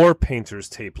more painter's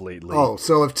tape lately. Oh,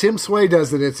 so if Tim Sway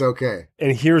does it, it's okay.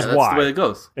 And here's That's why. the way it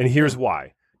goes. And here's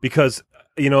why. Because,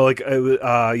 you know, like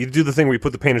you do the thing where you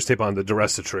put the painter's tape on the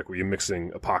Duresta trick, where you're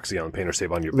mixing epoxy on painter's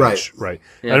tape on your bench, right?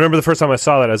 Yeah. And I remember the first time I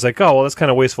saw that, I was like, oh, well, that's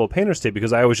kind of wasteful of painter's tape,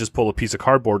 because I always just pull a piece of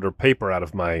cardboard or paper out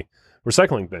of my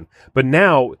recycling bin. But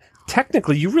now,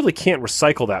 technically, you really can't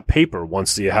recycle that paper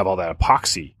once you have all that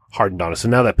epoxy hardened on it. So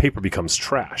now that paper becomes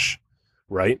trash,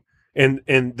 right? And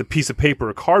the piece of paper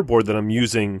or cardboard that I'm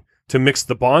using to mix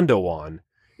the Bondo on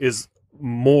is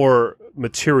more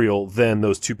material than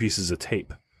those two pieces of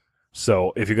tape.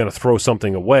 So if you're going to throw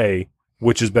something away,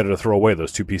 which is better to throw away,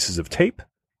 those two pieces of tape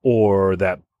or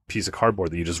that piece of cardboard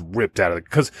that you just ripped out of it?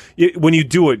 Because when you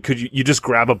do it, you just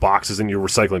grab a boxes in your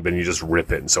recycling bin and you just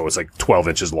rip it. And so it's like 12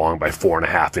 inches long by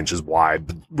 4.5 inches wide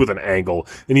with an angle,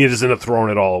 and you just end up throwing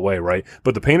it all away, right?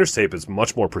 But the painter's tape is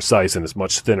much more precise and it's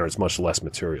much thinner. It's much less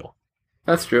material.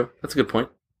 That's true. That's a good point.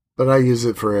 But I use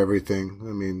it for everything.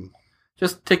 I mean,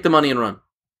 just take the money and run.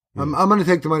 I'm going to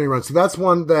take the money and run. So that's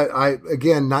one that I,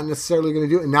 again, not necessarily going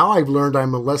to do. And now I've learned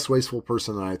I'm a less wasteful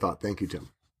person than I thought. Thank you, Tim.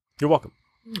 You're welcome.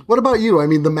 What about you? I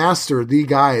mean, the master, the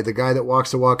guy that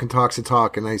walks the walk and talks the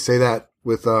talk. And I say that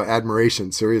with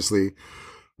admiration, seriously.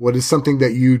 What is something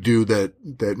that you do that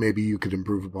maybe you could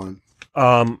improve upon?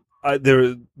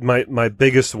 My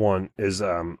biggest one is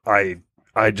I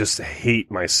just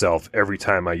hate myself every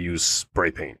time I use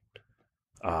spray paint.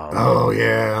 Oh,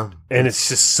 yeah. And it's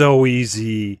just so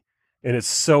easy, and it's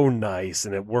so nice,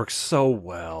 and it works so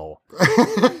well.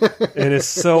 And it's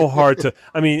so hard to...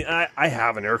 I mean, I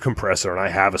have an air compressor, and I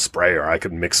have a sprayer. I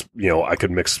could mix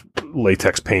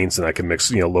latex paints, and I can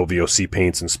mix, low VOC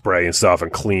paints and spray and stuff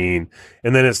and clean.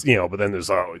 And then it's, but then there's...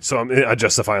 So I'm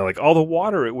justifying, like, all the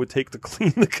water it would take to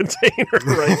clean the container,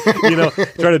 right?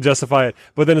 Try to justify it.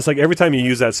 But then it's like every time you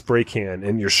use that spray can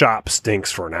and your shop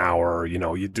stinks for an hour,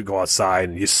 you do go outside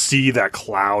and you see that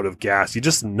cloud of gas, you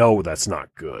just know that's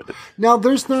not good. Now,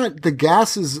 there's not the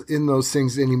gases in those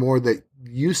things anymore that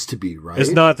used to be, right? It's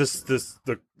not the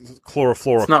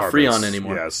chlorofluorocarbons. It's not Freon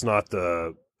anymore. Yeah, it's not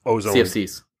the ozone.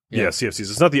 CFCs. Yeah, CFCs.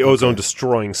 It's not the ozone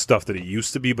destroying stuff that it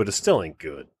used to be, but it still ain't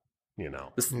good,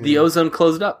 The ozone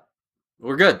closed up.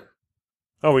 We're good.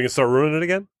 Oh, we can start ruining it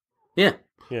again? Yeah.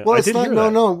 Yeah. Well, I it's did not. hear No,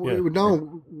 that. no, Yeah.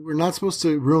 no. We're not supposed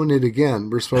to ruin it again.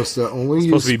 We're supposed to only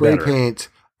Supposed use to be spray better. paint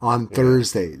on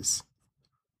Thursdays.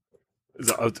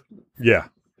 Yeah.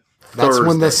 That's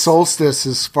when the Thursdays. solstice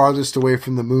is farthest away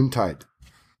from the moontide.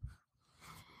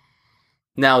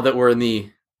 Now that we're in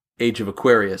the age of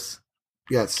Aquarius.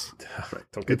 Yes,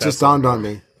 Don't get it that just song dawned on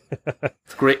going. me.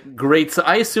 It's great. So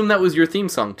I assume that was your theme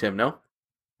song, Tim, no?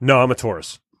 No, I'm a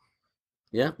Taurus.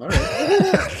 Yeah, all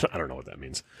right. I don't know what that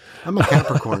means. I'm a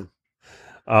Capricorn.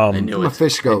 I knew I'm a it.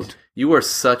 fish goat. You are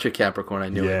such a Capricorn, I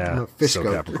knew it. Yeah, I'm a fish so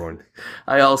goat. Capricorn.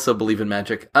 I also believe in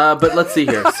magic. But let's see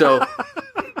here. So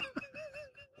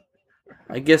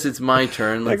I guess it's my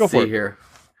turn. Yeah, Let's go for see it. here.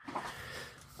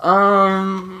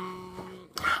 I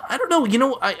don't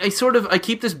know. I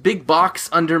keep this big box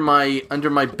under my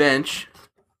bench.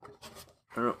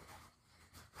 I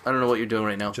don't know what you're doing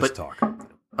right now. Just but talk.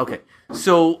 okay.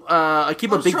 So I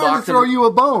keep I a was big trying box. to throw you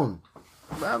a bone.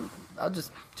 I'll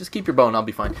just keep your bone. I'll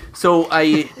be fine. So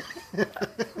I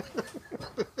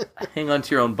hang on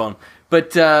to your own bone.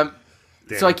 But so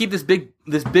I keep this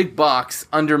big box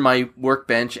under my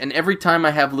workbench, and every time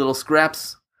I have little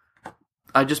scraps,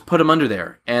 I just put them under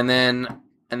there, and then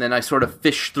I sort of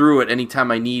fish through it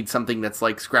anytime I need something that's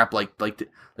like scrap, like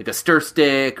a stir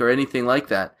stick or anything like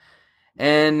that.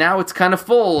 And now it's kind of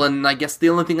full, and I guess the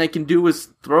only thing I can do is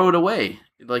throw it away.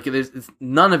 Like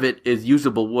none of it is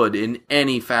usable wood in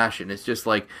any fashion. It's just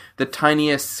like the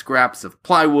tiniest scraps of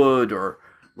plywood or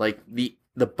like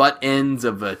the butt ends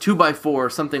of a 2x4 or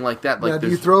something like that. Like Now, do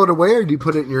you throw it away or do you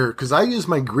put it in your? Because I use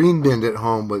my green bin at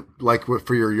home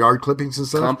for your yard clippings and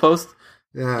stuff. compost?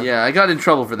 Yeah. Yeah, I got in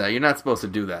trouble for that. You're not supposed to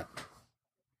do that.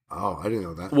 Oh, I didn't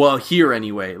know that. Well, here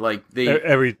anyway. Like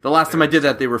the last time I did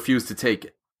that, they refused to take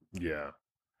it. Yeah.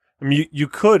 I mean, you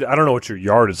could, I don't know what your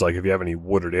yard is like if you have any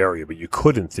wooded area, but you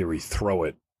could, in theory, throw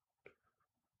it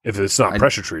if it's not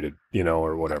pressure treated,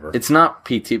 or whatever. It's not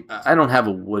PT. I don't have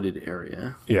a wooded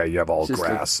area. Yeah, you have all It's just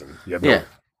grass and you have Yeah.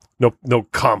 no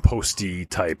composty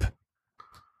type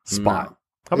spot. No.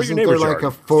 How about Isn't your neighbor's there like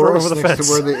yard? a Throw it forest over the next fence.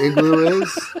 to where the igloo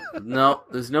is? No,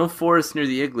 there's no forest near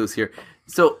the igloos here.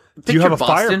 So Do you picture have a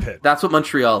fire Boston. pit? That's what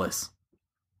Montreal is.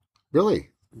 Really?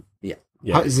 Yeah.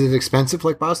 Yeah. Is it expensive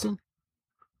like Boston?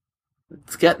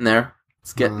 It's getting there.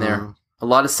 It's getting there. A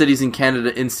lot of cities in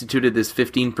Canada instituted this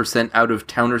 15%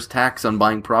 out-of-towners tax on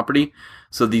buying property.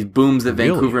 So these booms that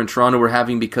Really? Vancouver and Toronto were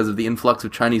having because of the influx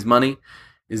of Chinese money,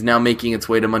 is now making its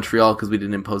way to Montreal because we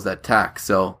didn't impose that tax.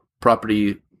 So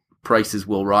property prices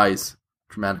will rise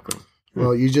dramatically.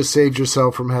 Well, you just saved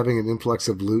yourself from having an influx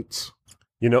of loots.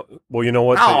 You know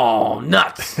what? Oh,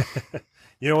 nuts!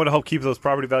 You know what will help keep those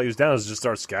property values down is just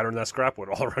start scattering that scrap wood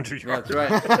all around your yard.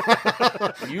 That's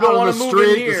right. You don't want to move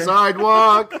in here. The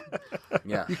sidewalk.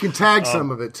 Yeah. You can tag some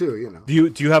of it too.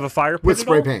 Do you have a fire pit with at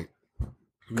spray all? paint?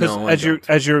 Because No,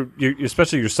 as your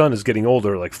especially your son is getting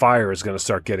older, like fire is going to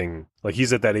start getting like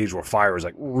he's at that age where fire is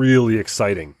like really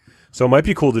exciting. So it might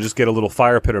be cool to just get a little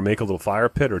fire pit or make a little fire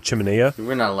pit or chimenea.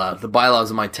 We're not allowed. The bylaws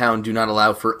of my town do not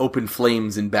allow for open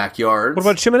flames in backyards. What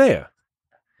about chimenea?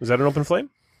 Is that an open flame?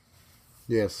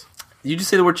 Yes. Did you just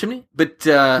say the word chimney? But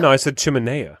No, I said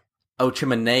chimenea. Oh,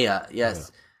 chimenea. Yes.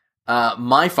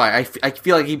 My fire. I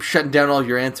feel like I keep shutting down all of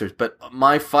your answers, but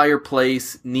my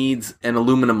fireplace needs an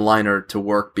aluminum liner to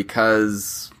work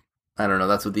because I don't know.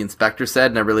 That's what the inspector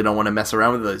said, and I really don't want to mess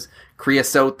around with those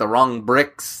creosote, the wrong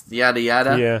bricks, yada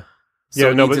yada. Yeah. So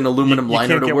yeah, it needs an aluminum you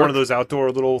liner can't to get work. one of those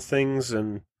outdoor little things.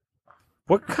 And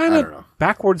what kind I don't know. of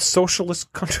backwards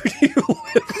socialist country do you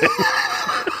live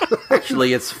in?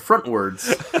 Actually, it's frontwards.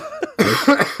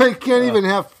 I can't even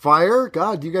have fire.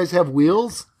 God, do you guys have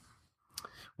wheels?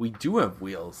 We do have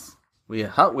wheels. We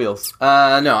have Hot Wheels.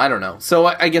 No, I don't know. So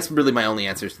I guess really my only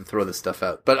answer is to throw this stuff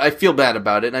out. But I feel bad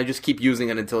about it, and I just keep using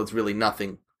it until it's really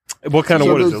nothing. What kind of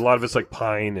So wood is it? there's- A lot of it's like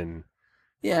pine and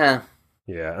Yeah.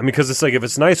 yeah. I mean, because it's like if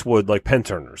it's nice wood, like pen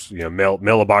turners,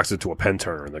 mail a box it to a pen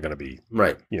turner, and they're going to be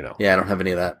Right. Yeah, I don't have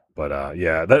any of that. But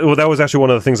yeah, that was actually one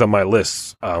of the things on my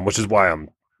list, which is why I'm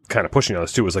kind of pushing on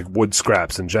this too. Is like wood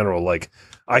scraps in general. Like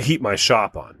I heat my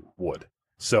shop on wood,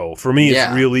 so for me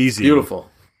it's real easy. Beautiful.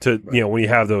 To when you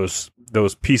have those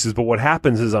pieces. But what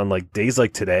happens is on like days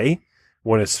like today,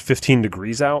 when it's 15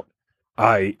 degrees out,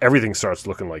 everything starts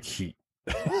looking like heat.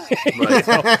 Right.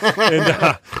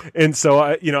 And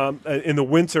so in the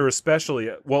winter especially,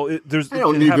 well, there's I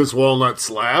don't need this walnut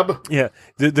slab. yeah,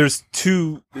 there's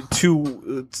two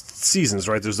seasons,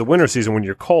 right? There's the winter season when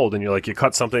you're cold and you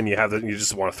cut something, you have it, and you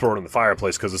just want to throw it in the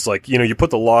fireplace because it's like you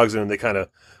put the logs in and they kind of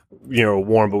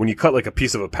warm. But when you cut like a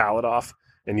piece of a pallet off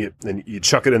and you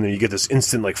chuck it in there, you get this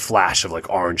instant like flash of like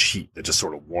orange heat that just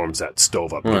sort of warms that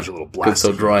stove up. Gives you a little blast. so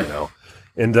of heat, dry.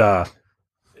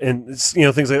 And it's,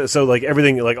 things like that. So like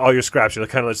everything, like all your scraps, you're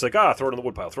kind of just like, throw it in the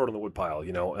wood pile,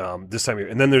 this time of year.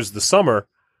 And then there's the summer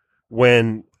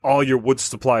when all your wood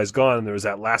supply is gone and there was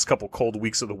that last couple cold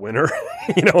weeks of the winter,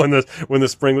 when the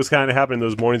spring was kind of happening,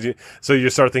 those mornings. So you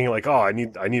start thinking like, I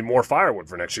need more firewood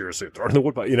for next year. So you throw it in the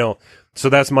wood pile, So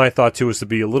that's my thought too, is to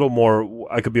be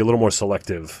I could be a little more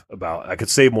selective I could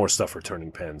save more stuff for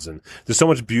turning pens. And there's so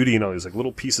much beauty in all these like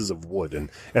little pieces of wood. And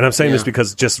I'm saying this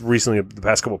because just recently, the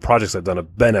past couple of projects I've done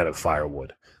have been out of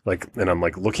firewood. And I'm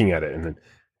like looking at it and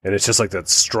it's just like that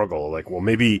struggle. Like, well,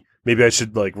 maybe I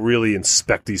should like really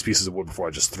inspect these pieces of wood before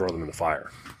I just throw them in the fire.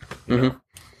 So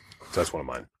that's one of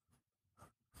mine.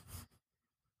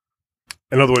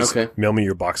 In other words, Mail me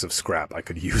your box of scrap. I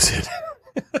could use it.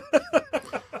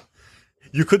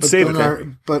 You could save it.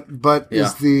 But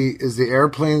is the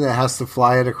airplane that has to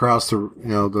fly it across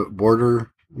the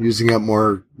border using up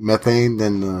more methane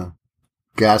than the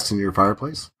gas in your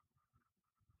fireplace?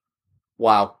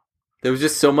 Wow. There was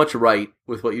just so much right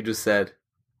with what you just said.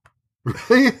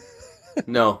 Really?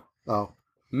 No. Oh.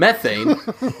 Methane?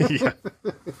 Yeah.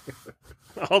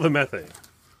 All the methane.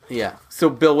 Yeah. So,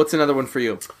 Bill, what's another one for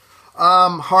you?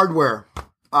 Hardware.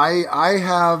 I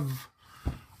have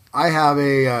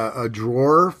a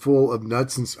drawer full of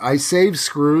nuts and I save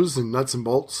screws and nuts and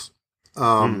bolts.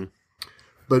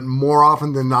 But more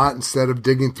often than not, instead of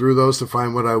digging through those to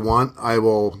find what I want, I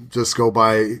will just go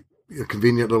buy a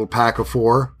convenient little pack of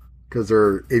 4 because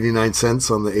they're 89 cents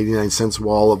on the 89 cents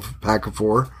wall of pack of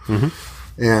 4.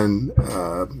 Mm-hmm.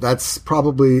 And that's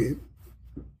probably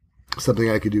something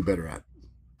I could do better at.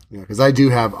 Because I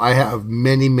have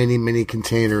many, many, many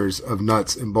containers of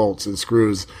nuts and bolts and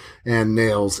screws and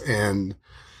nails, and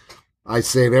I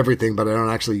save everything, but I don't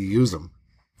actually use them.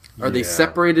 Are they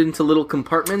separated into little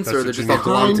compartments, or they're just all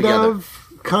glommed together?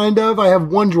 Kind of. I have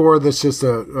one drawer that's just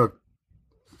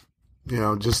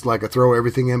just like a throw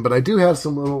everything in, but I do have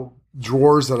some little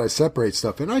drawers that I separate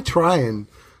stuff in. I try and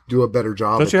do a better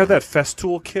job. Don't you have that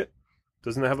Festool kit?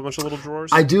 Doesn't it have a bunch of little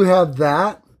drawers? I do have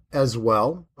that as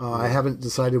well. I haven't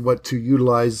decided what to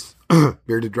utilize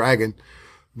Bearded Dragon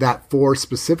that for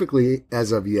specifically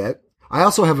as of yet. I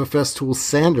also have a Festool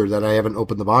sander that I haven't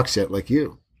opened the box yet, like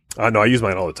you. No, I use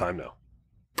mine all the time now.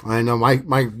 I know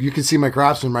my you can see my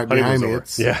Craftsman right behind me.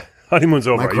 Yeah, honeymoon's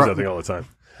over. I use that thing all the time.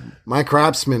 My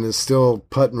Craftsman is still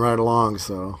putting right along.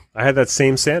 So I had that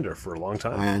same sander for a long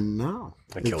time. I know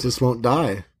I it killed just won't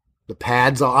die. The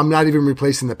pads, I'm not even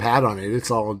replacing the pad on it.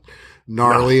 It's all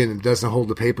gnarly and it doesn't hold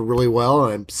the paper really well.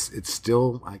 And it's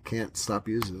still, I can't stop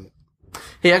using it.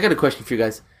 Hey, I got a question for you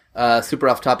guys. Super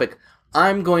off topic.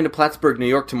 I'm going to Plattsburgh, New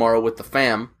York tomorrow with the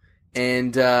fam,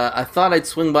 and I thought I'd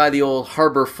swing by the old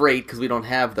Harbor Freight because we don't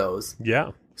have those.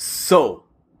 Yeah. So,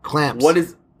 Clamps. what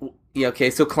is? Yeah,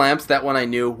 okay. So clamps, that one I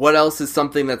knew. What else is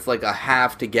something that's like a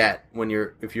have to get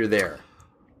if you're there?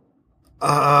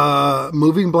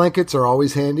 Moving blankets are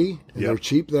always handy. And Yep. They're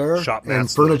cheap there. Shop and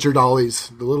mats, furniture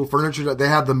dollies. The little furniture. They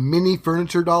have the mini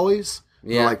furniture dollies.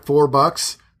 They're Yeah. like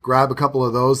 $4. Grab a couple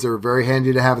of those. They're very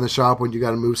handy to have in the shop when you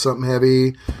got to move something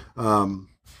heavy.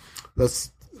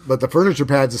 But the furniture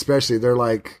pads, especially, they're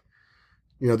like,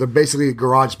 they're basically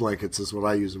garage blankets is what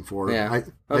I use them for. Yeah.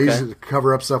 I use it to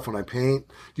cover up stuff when I paint.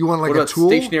 Do you want like What a about tool?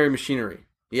 stationary machinery?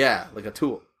 Yeah, like a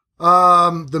tool.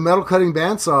 The metal cutting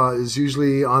bandsaw is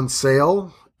usually on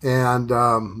sale, and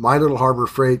my little Harbor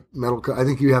Freight I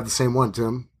think you have the same one,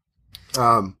 Tim.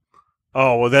 Oh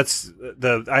well, that's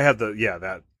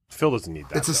that Phil doesn't need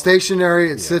that. It's a though.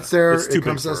 stationary. It sits there. It's too It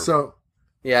comes big out. for- So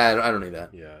Yeah, I don't need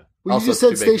that. Yeah. well, Also, you just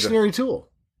it's said too big to- stationary tool.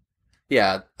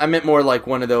 Yeah, I meant more like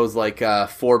one of those like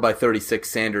 4x36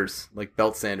 sanders, like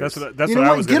belt sanders. That's You what know I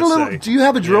what? was Get a going to little. say. Do you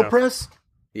have a drill Yeah. press?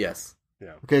 Yes.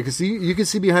 Okay, because you can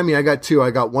see behind me, I got two. I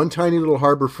got one tiny little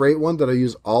Harbor Freight one that I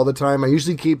use all the time. I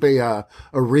usually keep a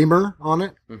reamer on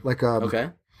it, like a. Okay.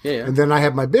 Yeah. And then I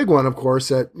have my big one, of course,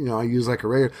 that I use like a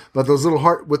regular. But those little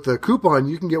with the coupon,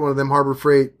 you can get one of them Harbor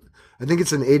Freight. I think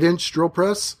it's an 8-inch drill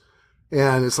press,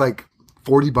 and it's like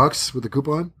 $40 with the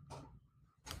coupon.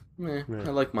 I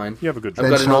like mine. You have a good. I've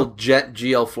got an Benchtop. old Jet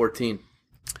GL14. I would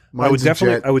Mine's a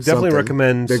definitely. Jet I would definitely something.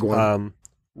 recommend. Big one.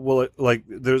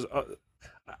 There's.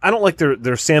 I don't like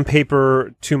their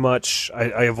sandpaper too much.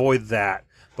 I avoid that,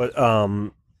 but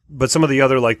some of the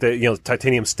other like the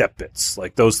titanium step bits,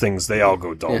 like those things, they all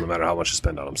go dull no matter how much you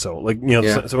spend on them. So like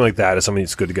something like that is something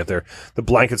that's good to get there. The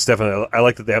blankets definitely. I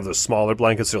like that they have those smaller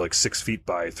blankets. They're like 6 feet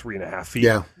by 3.5 feet.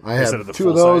 Yeah, I instead have of the 2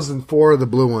 of full those size. and 4 of the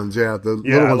blue ones. Yeah, the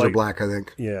little ones are black, I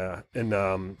think. Yeah, and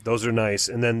those are nice.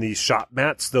 And then the shop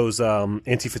mats, those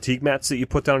anti-fatigue mats that you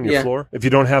put down on your floor. If you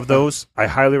don't have those, I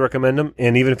highly recommend them.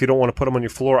 And even if you don't want to put them on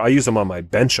your floor, I use them on my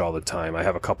bench all the time. I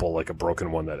have a couple, like a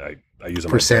broken one that I use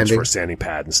on my bench for a sanding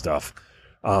pad and stuff.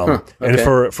 And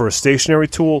for a stationary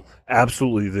tool,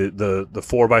 absolutely the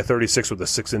 4x36 with a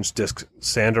 6-inch disc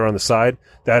sander on the side.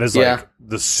 That is like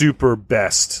the super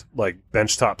best like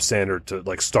benchtop sander to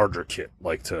like starter kit,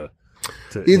 like to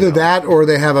Either that or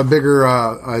they have a bigger,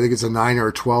 I think it's a 9 or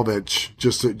a 12-inch,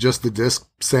 just the disc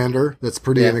sander. That's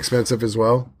pretty inexpensive as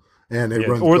well, and it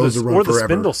runs. Or those the run or the forever.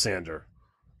 spindle sander.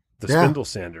 The spindle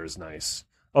sander is nice.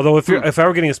 Although if I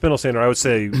were getting a spindle sander, I would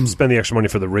say spend the extra money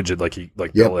for the rigid, like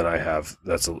Bill and I have.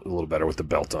 That's a little better with the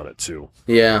belt on it too.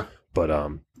 Yeah. But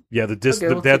the disc,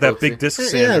 Okay, we'll they have take that big a disc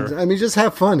sander. Yeah, I mean, just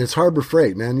have fun. It's Harbor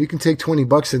Freight, man. You can take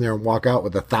 $20 in there and walk out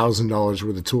with $1,000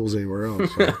 worth of tools anywhere else.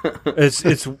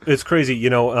 So. It's crazy,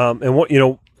 and what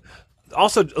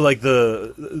also like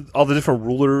all the different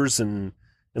rulers and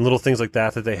little things like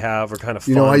that they have are kind of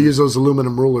fun. I use those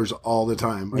aluminum rulers all the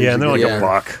time. Yeah, and they're like Yeah. a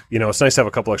buck. It's nice to have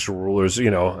a couple extra rulers.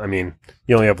 I mean,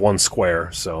 you only have one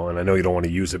square, so, and I know you don't want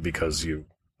to use it because you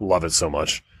love it so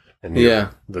much, and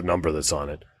the number that's on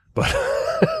it. But,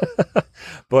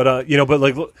 but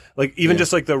even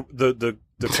just like the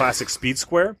classic speed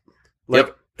square,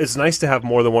 like it's nice to have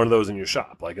more than one of those in your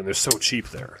shop. Like, and they're so cheap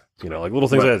there. Like little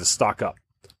things I had to stock up.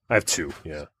 I have 2.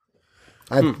 Yeah,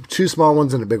 I have 2 small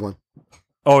ones and a big one.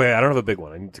 Oh yeah, I don't have a big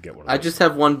one. I need to get one. Of those. I just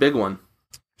have one big one.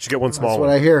 You should get one small That's what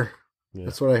one. I hear. Yeah.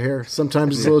 That's what I hear.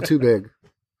 Sometimes it's a little too big.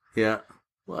 Yeah.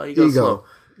 Well, you go slow.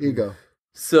 Ego.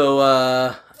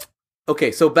 So,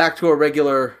 okay, so back to our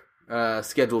regular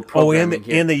scheduled programming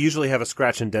here. and they usually have a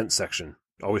scratch and dent section.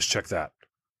 Always check that.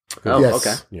 Oh, Yes.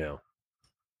 okay. Yeah.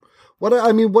 What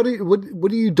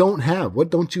do you don't have? What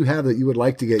don't you have that you would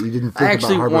like to get? You didn't think I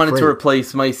actually about Harbor wanted to Freight?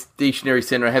 replace my stationary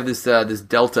sander. I have this this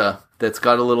Delta that's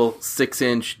got a little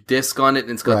 6-inch disc on it,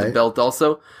 and it's got the Right. belt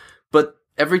also. But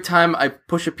every time I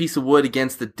push a piece of wood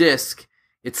against the disc,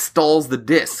 it stalls the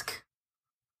disc.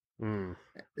 Mm.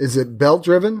 Is it belt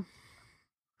driven?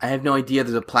 I have no idea.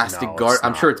 There's a plastic No, guard. it's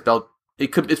I'm not. sure it's belt.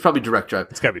 It's probably direct drive.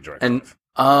 It's gotta be direct. And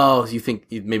drive. you think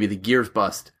maybe the gears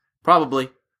bust?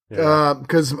 Probably. Yeah.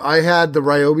 Because I had the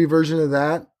Ryobi version of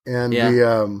that, and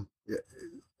the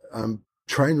I'm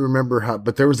trying to remember how,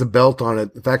 but there was a belt on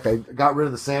it. In fact, I got rid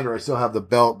of the sander. I still have the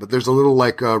belt, but there's a little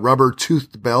like rubber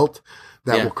toothed belt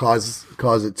that will cause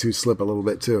it to slip a little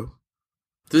bit too.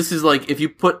 This is like if you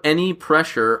put any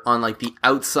pressure on like the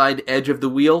outside edge of the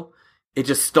wheel, it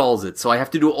just stalls it. So I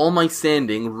have to do all my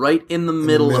sanding right in the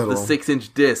middle of the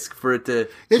 6-inch disc for it to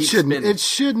keep spinning. It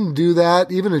shouldn't do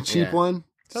that, even a cheap one.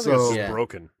 Sounds like it's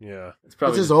broken. Yeah. It's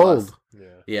probably just old.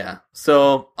 Yeah.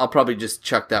 So I'll probably just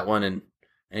chuck that one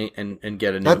and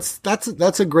get a new.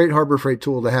 That's a great Harbor Freight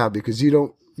tool to have because you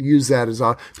don't use that as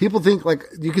often. People think like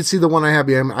you can see the one I have.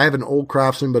 I have an old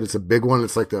Craftsman, but it's a big one.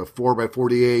 It's like the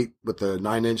 4x48 with the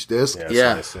 9-inch disc.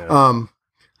 Yeah. Nice, yeah.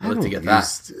 I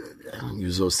don't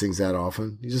use those things that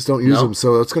often. You just don't use them,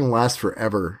 so it's going to last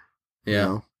forever.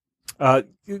 Yeah.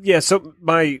 You know? So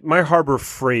my Harbor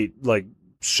Freight like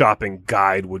shopping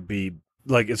guide would be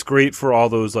like it's great for all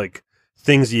those like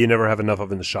things you never have enough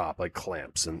of in the shop, like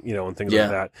clamps and and things like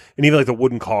that. And even like the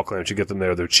wooden call clamps, you get them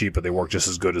there; they're cheap, but they work just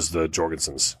as good as the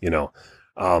Jorgensens.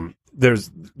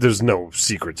 There's no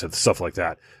secret to stuff like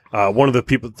that. One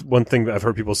thing that I've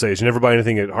heard people say is you never buy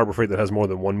anything at Harbor Freight that has more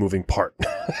than one moving part.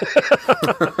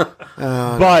 But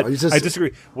I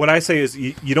disagree. What I say is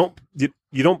you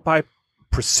don't buy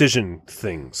precision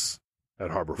things at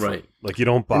Harbor Freight. Right. Like you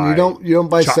don't buy. And you don't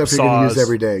buy stuff you're going to use saws.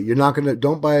 every day.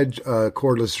 Don't buy a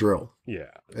cordless drill. Yeah.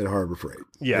 At Harbor Freight.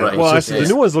 Yeah. Right. Well, the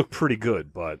new ones look pretty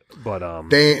good, but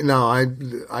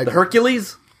The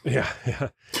Hercules. Yeah.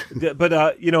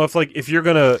 But if you're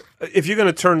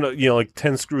gonna turn like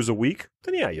 10 screws a week,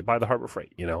 then you buy the Harbor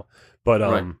Freight. But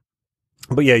Right.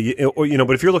 but yeah,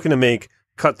 but if you're looking to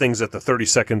cut things at the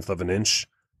 32nd of an inch,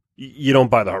 you don't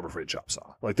buy the Harbor Freight chop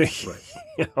saw. Like they,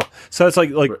 So it's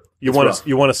like you want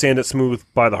to sand it smooth,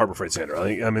 buy the Harbor Freight sander.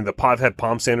 I've had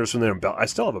palm sanders from there, and I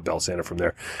still have a bell sander from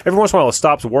there. Every once in a while, it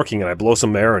stops working, and I blow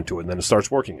some air into it, and then it starts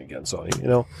working again. So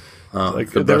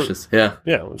The brushes. Yeah.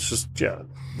 it's just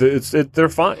they're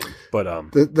fine. But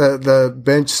the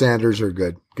bench sanders are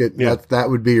good. That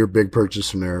would be your big purchase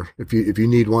from there. If you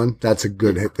need one, that's a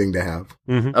good thing to have.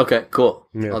 Mm-hmm. Okay, cool.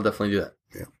 Yeah. I'll definitely do that.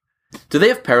 Yeah. Do they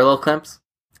have parallel clamps?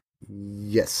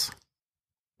 Yes.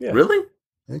 Yeah. Really?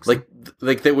 I think so.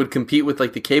 Like they would compete with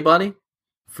like the K body?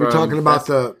 You're talking about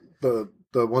the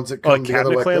ones that come like together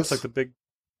cabinet like clamps, this? like the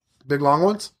big long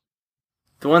ones?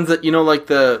 The ones that like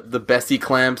the Bessie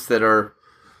clamps that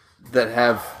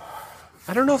have.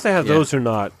 I don't know if they have those or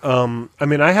not. I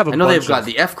have a. I know bunch they've got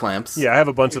the F clamps. Yeah, I have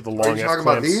a bunch of the long Are you F talking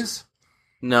clamps. about these?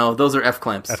 No, those are F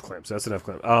clamps. F clamps. That's an F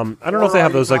clamp. I don't know if they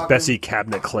have those like Bessie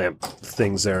cabinet clamp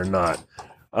things there or not.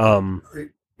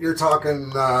 You're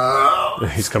talking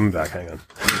He's coming back. Hang on.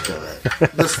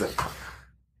 this thing.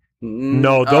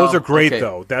 No, those are great okay.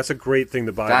 though. That's a great thing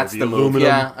to buy. That's the move. aluminum.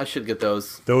 Yeah, I should get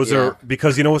those. Those are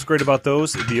because you know what's great about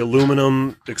those? The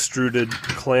aluminum extruded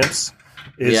clamps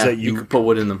is that you can put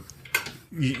wood in them.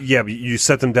 You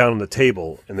set them down on the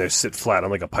table and they sit flat on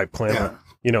like a pipe clamp.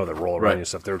 Yeah. They roll around and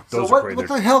stuff. Those So are great. what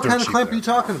the hell kind of cheap clamp there. are you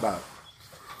talking about?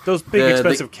 Those big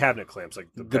expensive cabinet clamps, like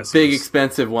the The Bessies. big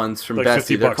expensive ones from like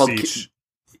Bessie. They're $50 called each.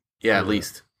 at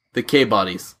least the K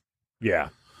bodies. Yeah.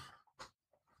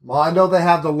 Well, I know they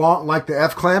have the long, like the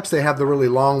F clamps. They have the really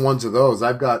long ones of those.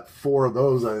 I've got 4 of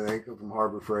those. I think from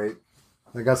Harbor Freight.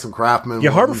 I got some Craftsman.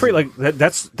 Yeah, Harbor ones. Freight, like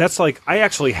that's like I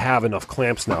actually have enough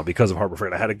clamps now because of Harbor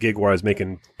Freight. I had a gig where I was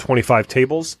making 25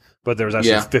 tables, but there was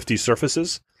actually 50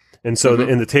 surfaces, and so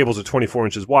the tables are 24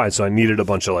 inches wide. So I needed a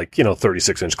bunch of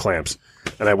 36-inch clamps,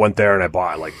 and I went there and I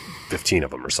bought like 15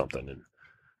 of them or something,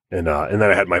 and then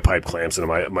I had my pipe clamps and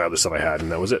my other stuff I had,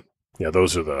 and that was it. Yeah,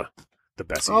 those are the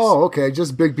Bessies. Oh, okay,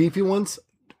 just big beefy ones.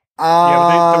 Yeah,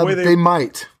 but the way they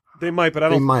might. They might, but I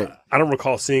don't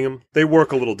recall seeing them. They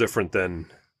work a little different than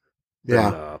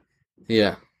Yeah.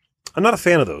 I'm not a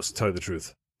fan of those, to tell you the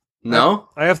truth. No?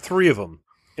 I have 3 of them,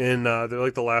 and they're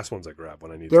like the last ones I grab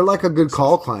when I need They're them. like a good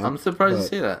call clamp. I'm surprised to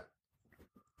see that.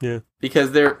 Yeah.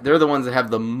 Because they're the ones that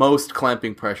have the most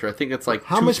clamping pressure. I think it's like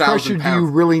How much pressure do you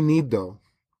really need, though?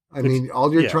 I mean,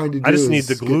 all you're trying to do I just is need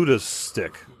the glue to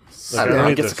stick. I don't know. I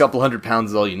need guess this. a couple $100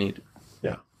 is all you need.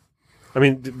 Yeah. I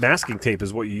mean, masking tape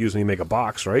is what you use when you make a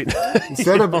box, right?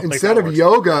 Instead of yoga.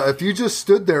 yoga, if you just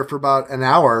stood there for about an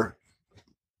hour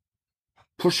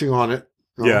pushing on it.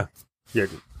 Yeah.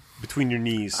 Between your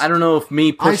knees. I don't know if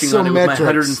me pushing on it with my Isometrics.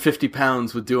 150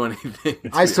 pounds would do anything.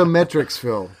 Isometrics,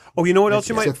 Phil. Oh, you know what else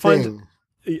you It's might a find? thing.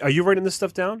 Are you writing this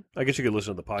stuff down? I guess you could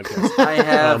listen to the podcast. I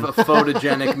have a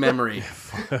photogenic memory.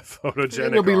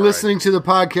 Photogenic. He'll be all right. listening to the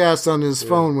podcast on his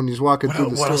phone when he's walking through the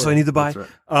What store. else do I need to buy?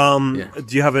 That's right.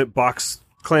 Do you have a box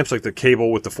clamps like the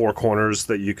cable with the 4 corners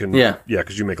that you can? Yeah. Yeah,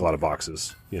 because you make a lot of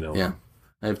boxes. Yeah.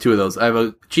 I have 2 of those. I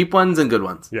have cheap ones and good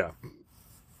ones. Yeah.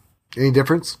 Any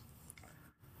difference?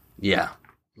 Yeah.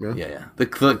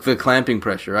 The clamping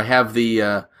pressure. I have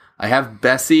the I have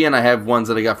Bessie, and I have ones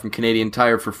that I got from Canadian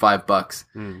Tire for $5.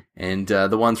 And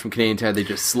the ones from Canadian Tire, they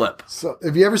just slip. So,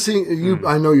 have you ever seen?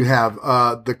 I know you have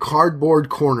the cardboard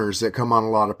corners that come on a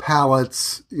lot of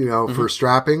pallets. For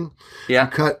strapping.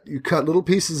 Yeah. You cut little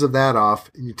pieces of that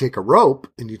off, and you take a rope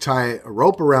and you tie a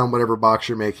rope around whatever box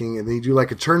you're making, and then you do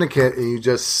like a tourniquet and you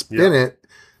just spin it.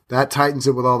 That tightens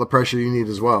it with all the pressure you need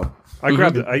as well.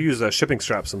 I use shipping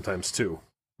straps sometimes too.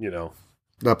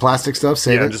 The plastic stuff,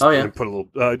 save it. Just put a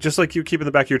little, just like you keep in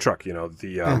the back of your truck. And I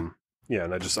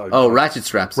just ratchet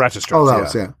straps. Ratchet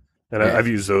straps. Yeah. And I've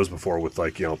used those before with a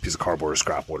piece of cardboard or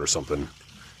scrap wood or something.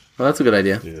 Well, that's a good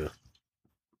idea.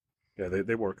 Yeah,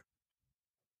 they work.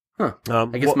 Huh. I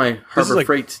guess my Harbor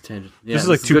Freight tangent. Yeah, this is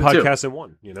like 2 podcasts in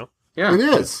one. Yeah, it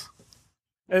is.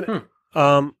 And do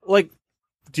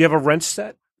you have a wrench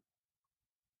set?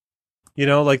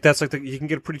 That's like you can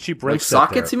get a pretty cheap wrench set.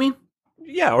 Sockets, there. you mean?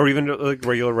 Yeah, or even like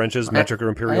regular wrenches, metric or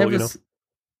imperial.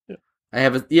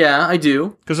 I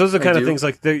do. Because those are the kind of things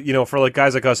like for like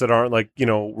guys like us that aren't like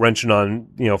wrenching on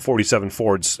 47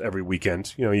 Fords every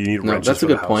weekend. You need wrenches. That's a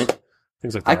good point.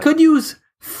 Things like that. I could use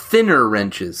thinner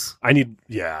wrenches. I need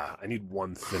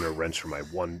one thinner wrench for my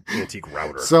one antique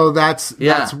router. So that's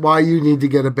why you need to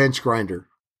get a bench grinder.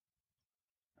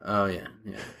 Oh yeah.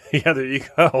 Yeah, there you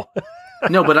go.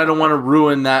 No, but I don't want to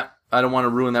ruin that.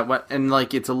 And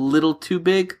it's a little too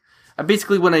big.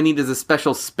 Basically, what I need is a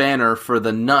special spanner for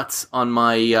the nuts on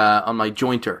my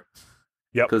jointer.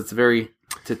 Yep. Because it's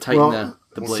to tighten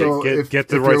the blade. So get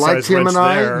the right size wrench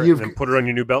there, and then put it on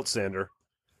your new belt sander.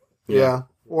 Yeah.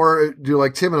 Or do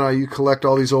like Tim and I, you collect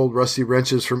all these old rusty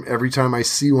wrenches from every time I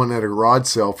see one at a garage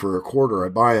sale for $0.25, I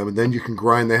buy them, and then you can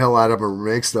grind the hell out of them and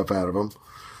make stuff out of them.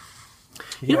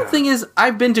 You know, the thing is,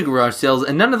 I've been to garage sales,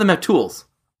 and none of them have tools.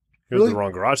 You're the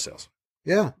wrong garage sales.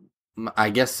 Yeah.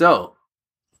 I guess so.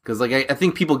 Because I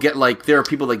think people get there are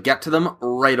people that get to them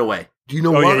right away. Do you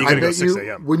know what? Yeah, I bet you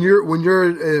when you're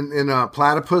in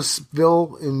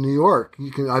Platypusville in New York,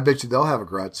 I bet you they'll have a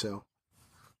garage sale.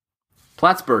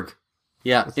 Plattsburgh,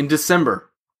 yeah, in December.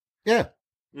 Yeah,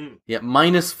 yeah,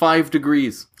 -5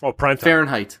 degrees. Oh, prime time.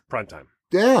 Fahrenheit. Prime time.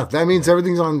 Yeah, that means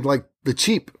everything's on the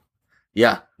cheap.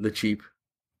 Yeah, the cheap.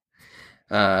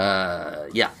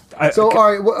 Yeah. All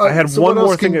right. Well, I had one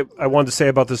more thing I wanted to say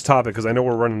about this topic because I know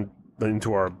we're running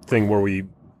into our thing where we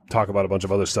talk about a bunch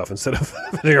of other stuff instead of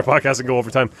doing our podcast and go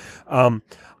over time.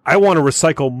 I want to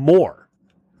recycle more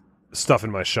stuff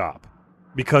in my shop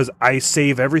because I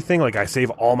save everything. I save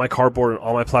all my cardboard and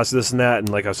all my plastic, this and that. And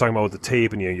I was talking about with the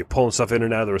tape and you're pulling stuff in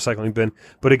and out of the recycling bin,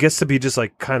 but it gets to be just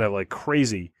kind of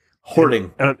crazy.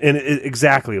 Hoarding. And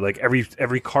exactly.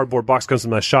 Every cardboard box comes to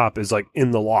my shop is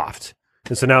in the loft.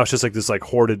 And so now it's just this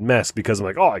hoarded mess because I'm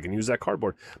I can use that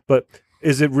cardboard. But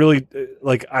is it really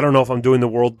I don't know if I'm doing the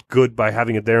world good by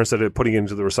having it there instead of putting it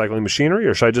into the recycling machinery,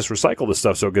 or should I just recycle this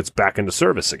stuff so it gets back into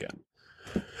service again?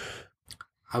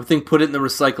 I would think put it in the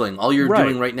recycling. All you're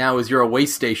doing right now is you're a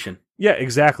waste station. Yeah,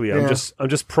 exactly. Yeah. I'm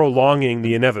just prolonging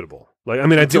the inevitable.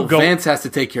 Until Vance has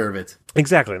to take care of it.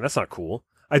 Exactly, and that's not cool.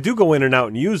 I do go in and out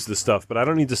and use the stuff, but I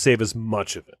don't need to save as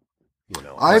much of it.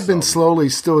 I've been slowly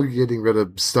still getting rid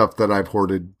of stuff that I've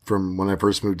hoarded from when I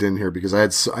first moved in here because I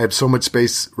have so much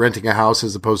space renting a house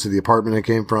as opposed to the apartment I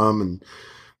came from,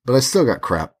 but I still got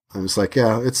crap. I'm just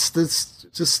it's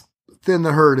just thin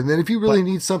the herd. And then if you really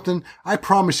need something, I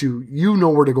promise you know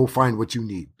where to go find what you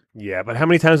need. Yeah, but how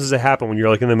many times does it happen when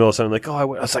you're in the middle of something that's right,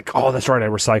 I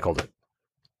recycled it.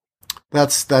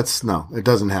 That's no, it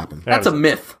doesn't happen. That's a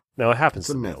myth. No, it happens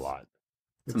to me a lot.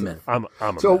 It's a myth. I'm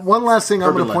a so myth. One last thing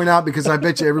I'm going to point out, because I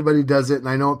bet you everybody does it, and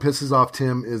I know it pisses off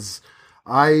Tim, is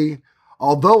when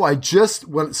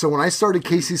I started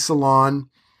Casey's Salon,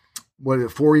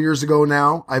 4 years ago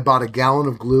now, I bought a gallon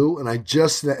of glue, and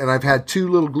I've had 2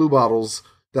 little glue bottles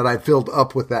that I filled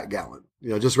up with that gallon.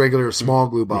 Just regular small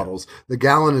glue bottles. Yeah. The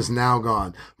gallon is now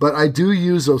gone. But I do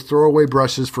use those throwaway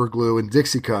brushes for glue and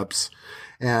Dixie cups.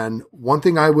 And one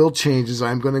thing I will change is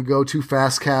I'm going to go to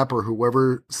Fast Cap or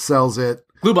whoever sells it.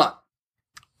 Glubot.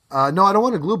 No, I don't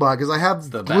want a Glubot because I have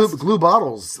glue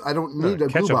bottles. I don't need a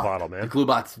ketchup Glubot. Bottle, man. The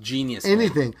Glubot's genius.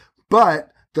 Anything. Man.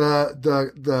 But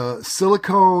the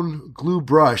silicone glue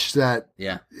brush that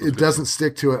it doesn't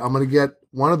stick to it, I'm going to get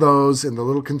one of those in the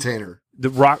little container. The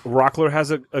Rockler has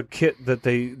a kit that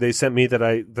they sent me that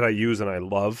I use and I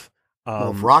love.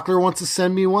 If Rockler wants to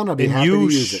send me one, I'd be happy to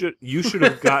use it. You should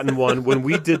have gotten one when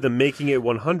we did the Making It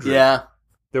 100. Yeah.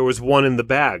 There was one in the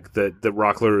bag that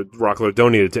Rockler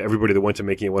donated to everybody that went to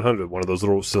Making It 100, one of those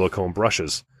little silicone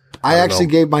brushes. I actually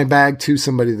gave my bag to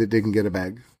somebody that didn't get a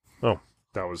bag. Oh,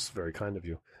 that was very kind of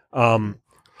you.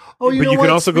 Oh, but know you what?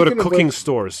 can also go to Speaking of cooking which,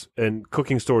 stores, and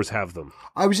cooking stores have them.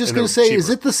 I was just and going to they're say, is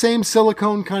cheaper. it the same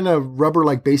silicone kind of rubber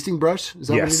like basting brush? Is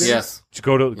that what it is? Yes. Just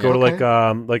go to Okay. like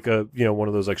a one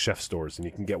of those like chef stores, and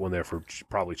you can get one there for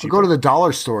probably Or cheaper. go to the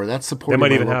dollar store. That's supporting They might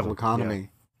my even local have 'em. economy.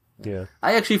 Yeah,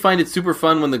 I actually find it super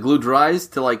fun when the glue dries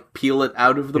to like peel it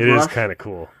out of the it brush. is kind of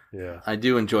cool. Yeah, I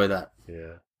do enjoy that.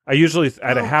 yeah. I usually,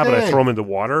 out of habit, I Okay. throw them into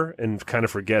water and kind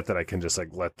of forget that I can just like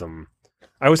let them.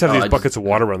 I always have Oh, these I buckets just- of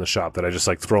water around the shop that I just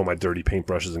like throw my dirty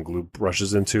paintbrushes and glue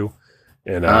brushes into,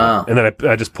 and Ah. and then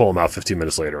I just pull them out 15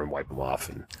 minutes later and wipe them off,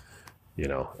 and let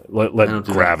I don't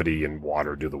do that. gravity and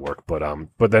water do the work. But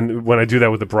then when I do that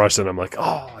with the brush, then I'm like,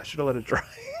 oh, I should have let it dry.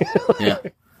 Yeah.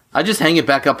 I just hang it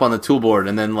back up on the tool board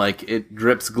and then like it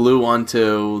drips glue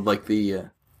onto like the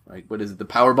like what is it, the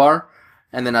power bar,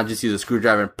 and then I'll just use a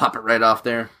screwdriver and pop it right off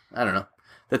there. I don't know.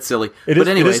 That's silly. It but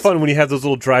anyways, is fun when you have those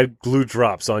little dried glue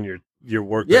drops on your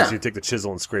work. Yeah. You take the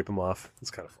chisel and scrape them off.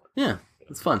 It's kind of fun. Yeah,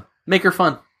 it's fun. Make her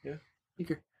fun. Yeah. Make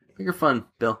her fun,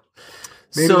 Bill.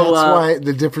 Maybe so, that's why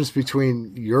the difference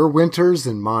between your winters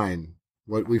and mine,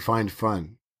 what we find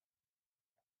fun.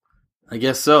 I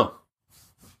guess so.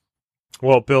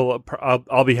 Well, Bill,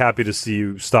 I'll be happy to see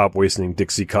you stop wasting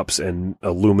Dixie cups and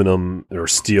aluminum or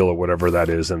steel or whatever that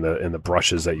is, and the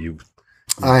brushes that you.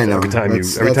 I know. Every time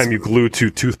That's- you glue two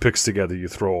toothpicks together, you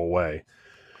throw away.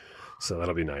 So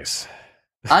that'll be nice.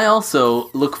 I also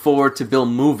look forward to Bill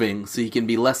moving so he can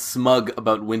be less smug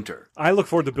about winter. I look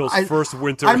forward to Bill's first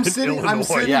winter I'm in sitting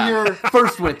Illinois. Yeah, here.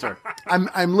 first winter. I'm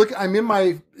looking. I'm in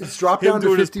my. It's dropped Him down to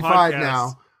doing his 55 podcast.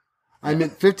 now. I'm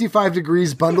at 55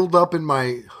 degrees, bundled up in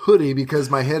my hoodie because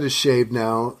my head is shaved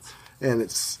now, and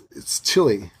it's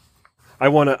chilly. I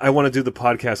wanna do the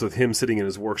podcast with him sitting in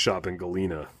his workshop in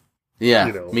Galena.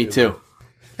 Yeah, me it- too.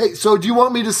 Hey, so do you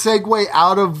want me to segue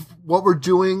out of what we're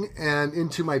doing and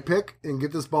into my pick and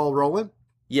get this ball rolling?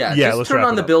 Yeah, Yeah, just let's turn wrap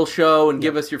on it the up. Bill show and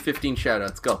give us your 15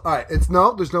 shout-outs. Go. All right, there's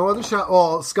no other shot.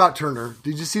 Well, Scott Turner.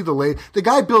 Did you see the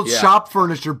guy builds Yeah. shop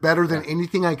furniture better than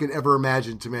anything I could ever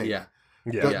imagine to make. Yeah.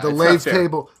 Yeah. The Yeah, it's not lathe fair.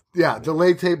 table. Yeah, the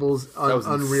lathe table is That was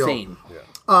unreal. insane.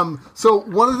 So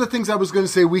one of the things I was going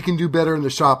to say we can do better in the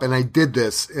shop, and I did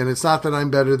this, and it's not that I'm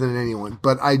better than anyone,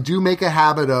 but I do make a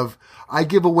habit of I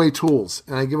give away tools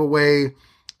and I give away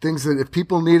things that if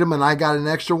people need them and I got an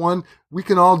extra one, we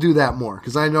can all do that more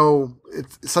because I know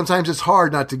sometimes it's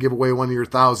hard not to give away one of your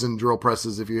 1,000 drill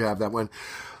presses if you have that one.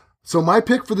 So my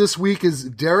pick for this week is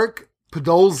Derek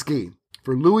Podolsky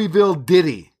for Louisville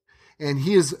Diddy, and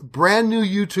he is a brand new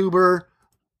YouTuber.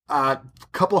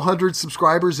 Couple hundred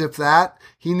subscribers, if that.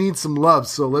 He needs some love.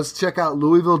 So let's check out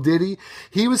Louisville Diddy.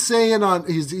 He was saying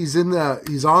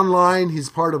he's online. He's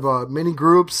part of many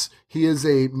groups. He is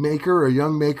a maker, a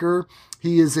young maker.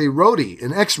 He is a roadie,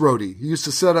 an ex-roadie. He used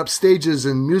to set up stages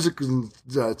and music. And,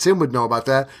 Tim would know about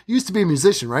that. He used to be a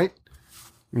musician, right?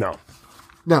 No.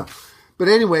 No. But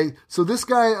anyway, so this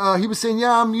guy, he was saying,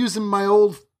 yeah, I'm using my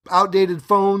old outdated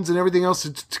phones and everything else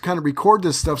to kind of record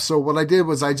this stuff. So what I did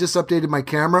was I just updated my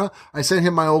camera. I sent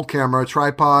him my old camera, a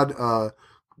tripod,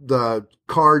 the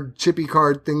chippy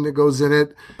card thing that goes in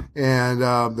it, and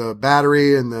the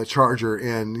battery and the charger.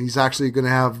 And he's actually going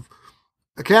to have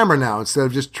a camera now instead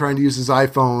of just trying to use his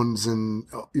iPhones and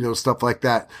stuff like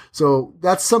that. So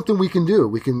that's something we can do.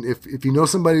 We can, if you know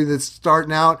somebody that's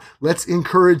starting out, let's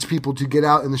encourage people to get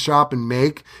out in the shop and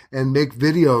make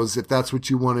videos if that's what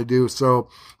you want to do. So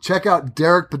check out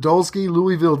Derek Podolsky,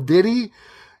 Louisville Diddy.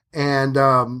 And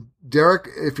Derek,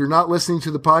 if you're not listening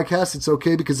to the podcast, it's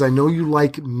okay because I know you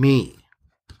like me.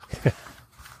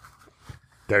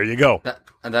 There you go.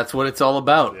 And that's what it's all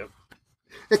about. Yep.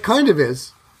 It kind of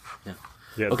is.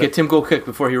 Yeah, Okay, Tim, go quick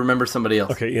before he remembers somebody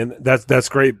else. Okay, and that's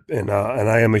great, and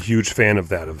I am a huge fan of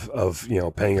that of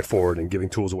paying it forward and giving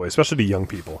tools away, especially to young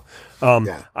people.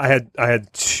 Yeah. I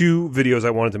had two videos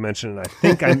I wanted to mention, and I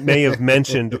think I may have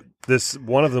mentioned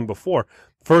one of them before.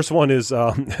 First one is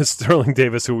Sterling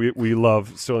Davis, who we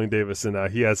love, Sterling Davis, and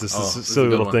he has this this is a silly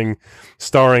good little one. thing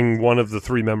starring one of the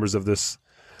three members of this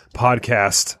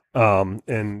podcast,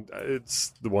 and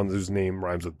it's the one whose name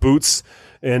rhymes with Boots,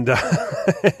 and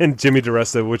and Jimmy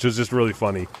DeResta, which was just really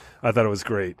funny. I thought it was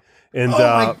great. And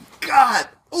Oh my God.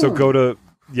 so Ooh. go to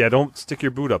don't stick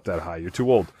your boot up that high. You're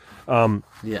too old.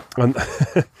 Yeah.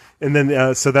 And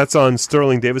then so that's on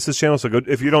Sterling Davis's channel. So go,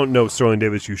 if you don't know Sterling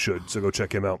Davis, you should. So go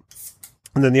check him out.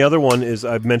 And then the other one is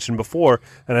I've mentioned before,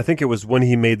 and I think it was when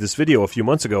he made this video a few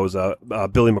months ago, is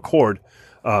Billy McCord,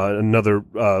 another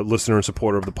listener and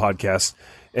supporter of the podcast,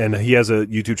 and he has a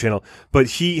YouTube channel. But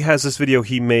he has this video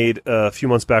he made a few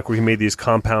months back where he made these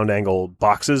compound angle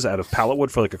boxes out of pallet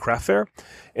wood for like a craft fair,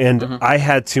 and I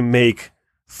had to make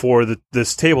for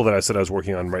this table that I said I was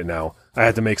working on right now, I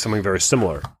had to make something very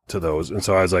similar to those. And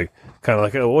so I was like, kind of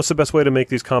like, oh, what's the best way to make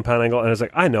these compound angle? And I was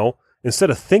like, I know. Instead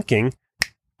of thinking,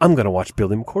 I'm going to watch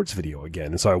Billy McCord's video again.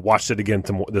 And so I watched it again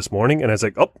this morning, and I was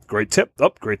like, oh, great tip.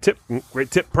 Oh, great tip.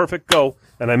 Great tip. Perfect. Go.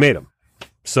 And I made them.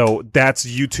 So that's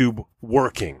YouTube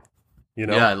working. You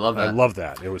know? Yeah, I love that. I love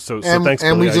that. It was so And, thanks,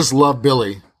 and Billy. we just love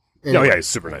Billy. Oh, yeah, he's a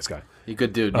super nice guy. You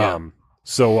good dude. Yeah.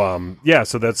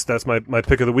 So that's my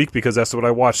pick of the week because that's what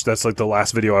I watched. That's like the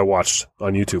last video I watched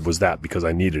on YouTube was that because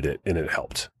I needed it and it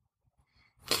helped.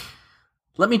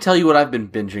 Let me tell you what I've been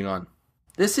binging on.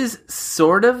 This is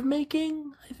sort of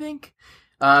making, I think.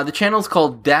 The channel's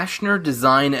called Dashner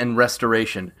Design and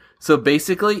Restoration. So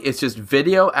basically, it's just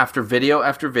video after video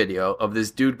after video of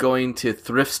this dude going to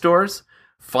thrift stores,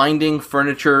 finding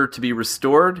furniture to be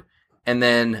restored, and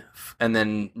then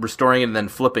restoring it and then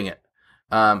flipping it.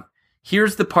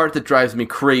 Here's the part that drives me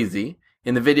crazy.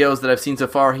 In the videos that I've seen so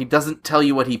far, he doesn't tell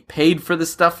you what he paid for the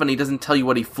stuff, and he doesn't tell you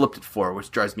what he flipped it for,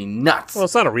 which drives me nuts. Well,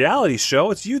 it's not a reality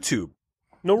show. It's YouTube.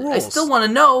 No rules. I still want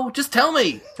to know. Just tell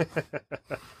me.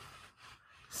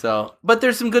 So, but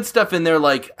there's some good stuff in there,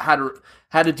 like how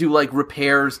to do like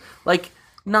repairs, like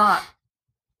not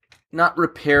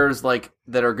repairs like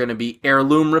that are going to be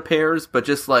heirloom repairs, but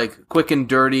just like quick and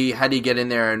dirty. How do you get in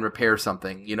there and repair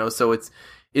something? You know, so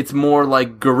it's more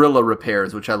like guerrilla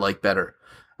repairs, which I like better.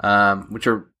 Which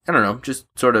are, I don't know, just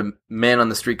sort of man on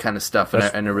the street kind of stuff, and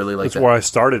I really like that. That's where I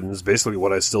started, and it's basically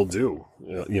what I still do.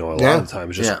 You know, a lot of the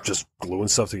time is just gluing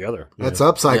stuff together. That's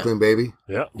upcycling, baby.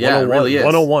 Yeah, Yeah, it really is.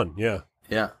 101, yeah.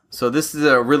 Yeah. So this is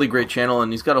a really great channel,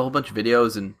 and he's got a whole bunch of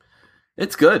videos, and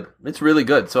it's good. It's really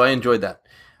good. So I enjoyed that.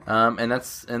 And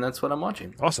that's what I'm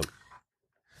watching. Awesome.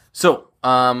 So,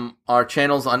 our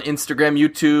channels on Instagram,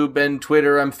 YouTube, and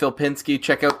Twitter. I'm Phil Pinsky.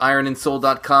 Check out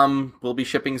ironandsoul.com. We'll be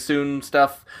shipping soon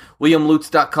stuff.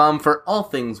 WilliamLutz.com for all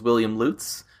things William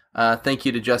Lutz. Thank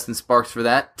you to Justin Sparks for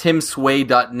that.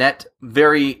 TimSway.net.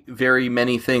 Very, very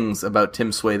many things about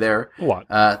Tim Sway there. A lot.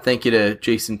 Thank you to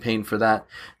Jason Payne for that.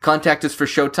 Contact us for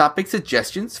show topics,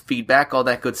 suggestions, feedback, all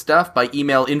that good stuff by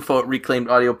email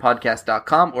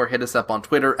info@reclaimedaudiopodcast.com or hit us up on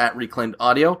Twitter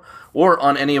 @reclaimedaudio or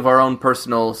on any of our own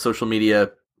personal social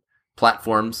media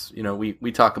platforms. You know,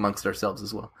 we talk amongst ourselves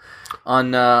as well.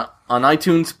 On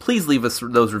iTunes, please leave us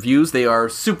those reviews. They are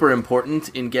super important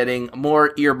in getting more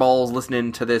earballs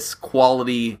listening to this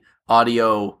quality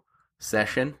audio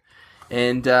session.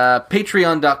 And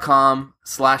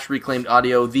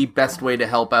patreon.com/reclaimedaudio, the best way to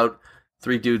help out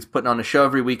three dudes putting on a show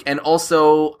every week. And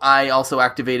also, I also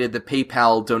activated the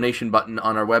PayPal donation button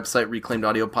on our website,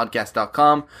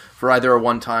 reclaimedaudiopodcast.com, for either a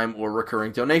one-time or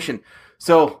recurring donation.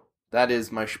 So, that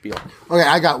is my spiel. Okay,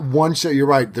 I got one show. You're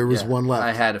right. There was one left.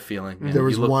 I had a feeling. Yeah. There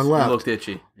was one left. You looked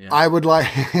itchy. Yeah. I would like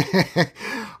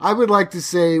to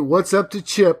say what's up to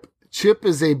Chip. Chip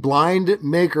is a blind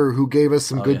maker who gave us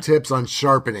some good tips on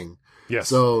sharpening. Yes.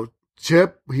 So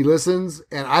Chip, he listens,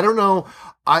 and I don't know.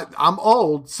 I'm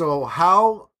old, so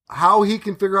how he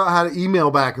can figure out how to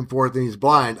email back and forth and he's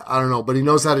blind, I don't know, but he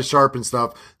knows how to sharpen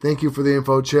stuff. Thank you for the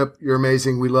info, Chip. You're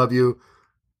amazing. We love you.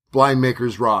 Blind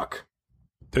makers rock.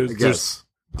 I guess.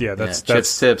 That's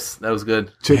Chip's tips. That was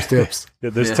good. Chip's tips.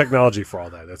 There's technology for all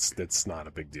that. That's not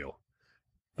a big deal.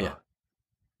 Yeah.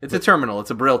 It's a terminal. It's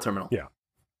a Braille terminal. Yeah.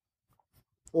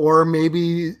 Or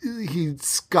maybe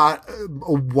he's got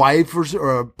a wife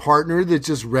or a partner that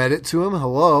just read it to him.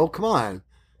 Hello, come on.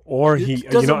 Or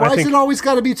why is it always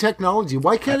got to be technology?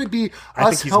 Why can't it be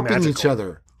us helping each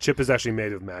other? Chip is actually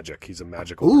made of magic. He's a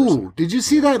magical person. Did you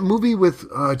see that movie with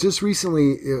just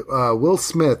recently Will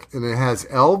Smith, and it has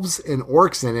elves and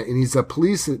orcs in it, and he's a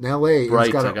police in L.A. Right,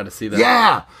 I got to see that.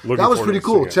 Yeah, that was pretty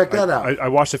cool. Check that out. I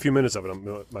watched a few minutes of it.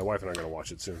 My wife and I are going to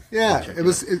watch it soon. Yeah,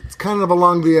 it's kind of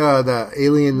along the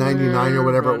Alien 99 or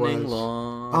whatever it was.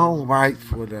 Long. Oh, right,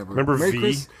 whatever. Remember Merry V?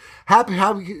 Christmas. Happy,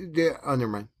 oh, never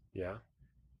mind. Yeah.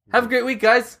 Have a great week,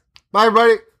 guys. Bye,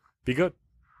 everybody. Be good.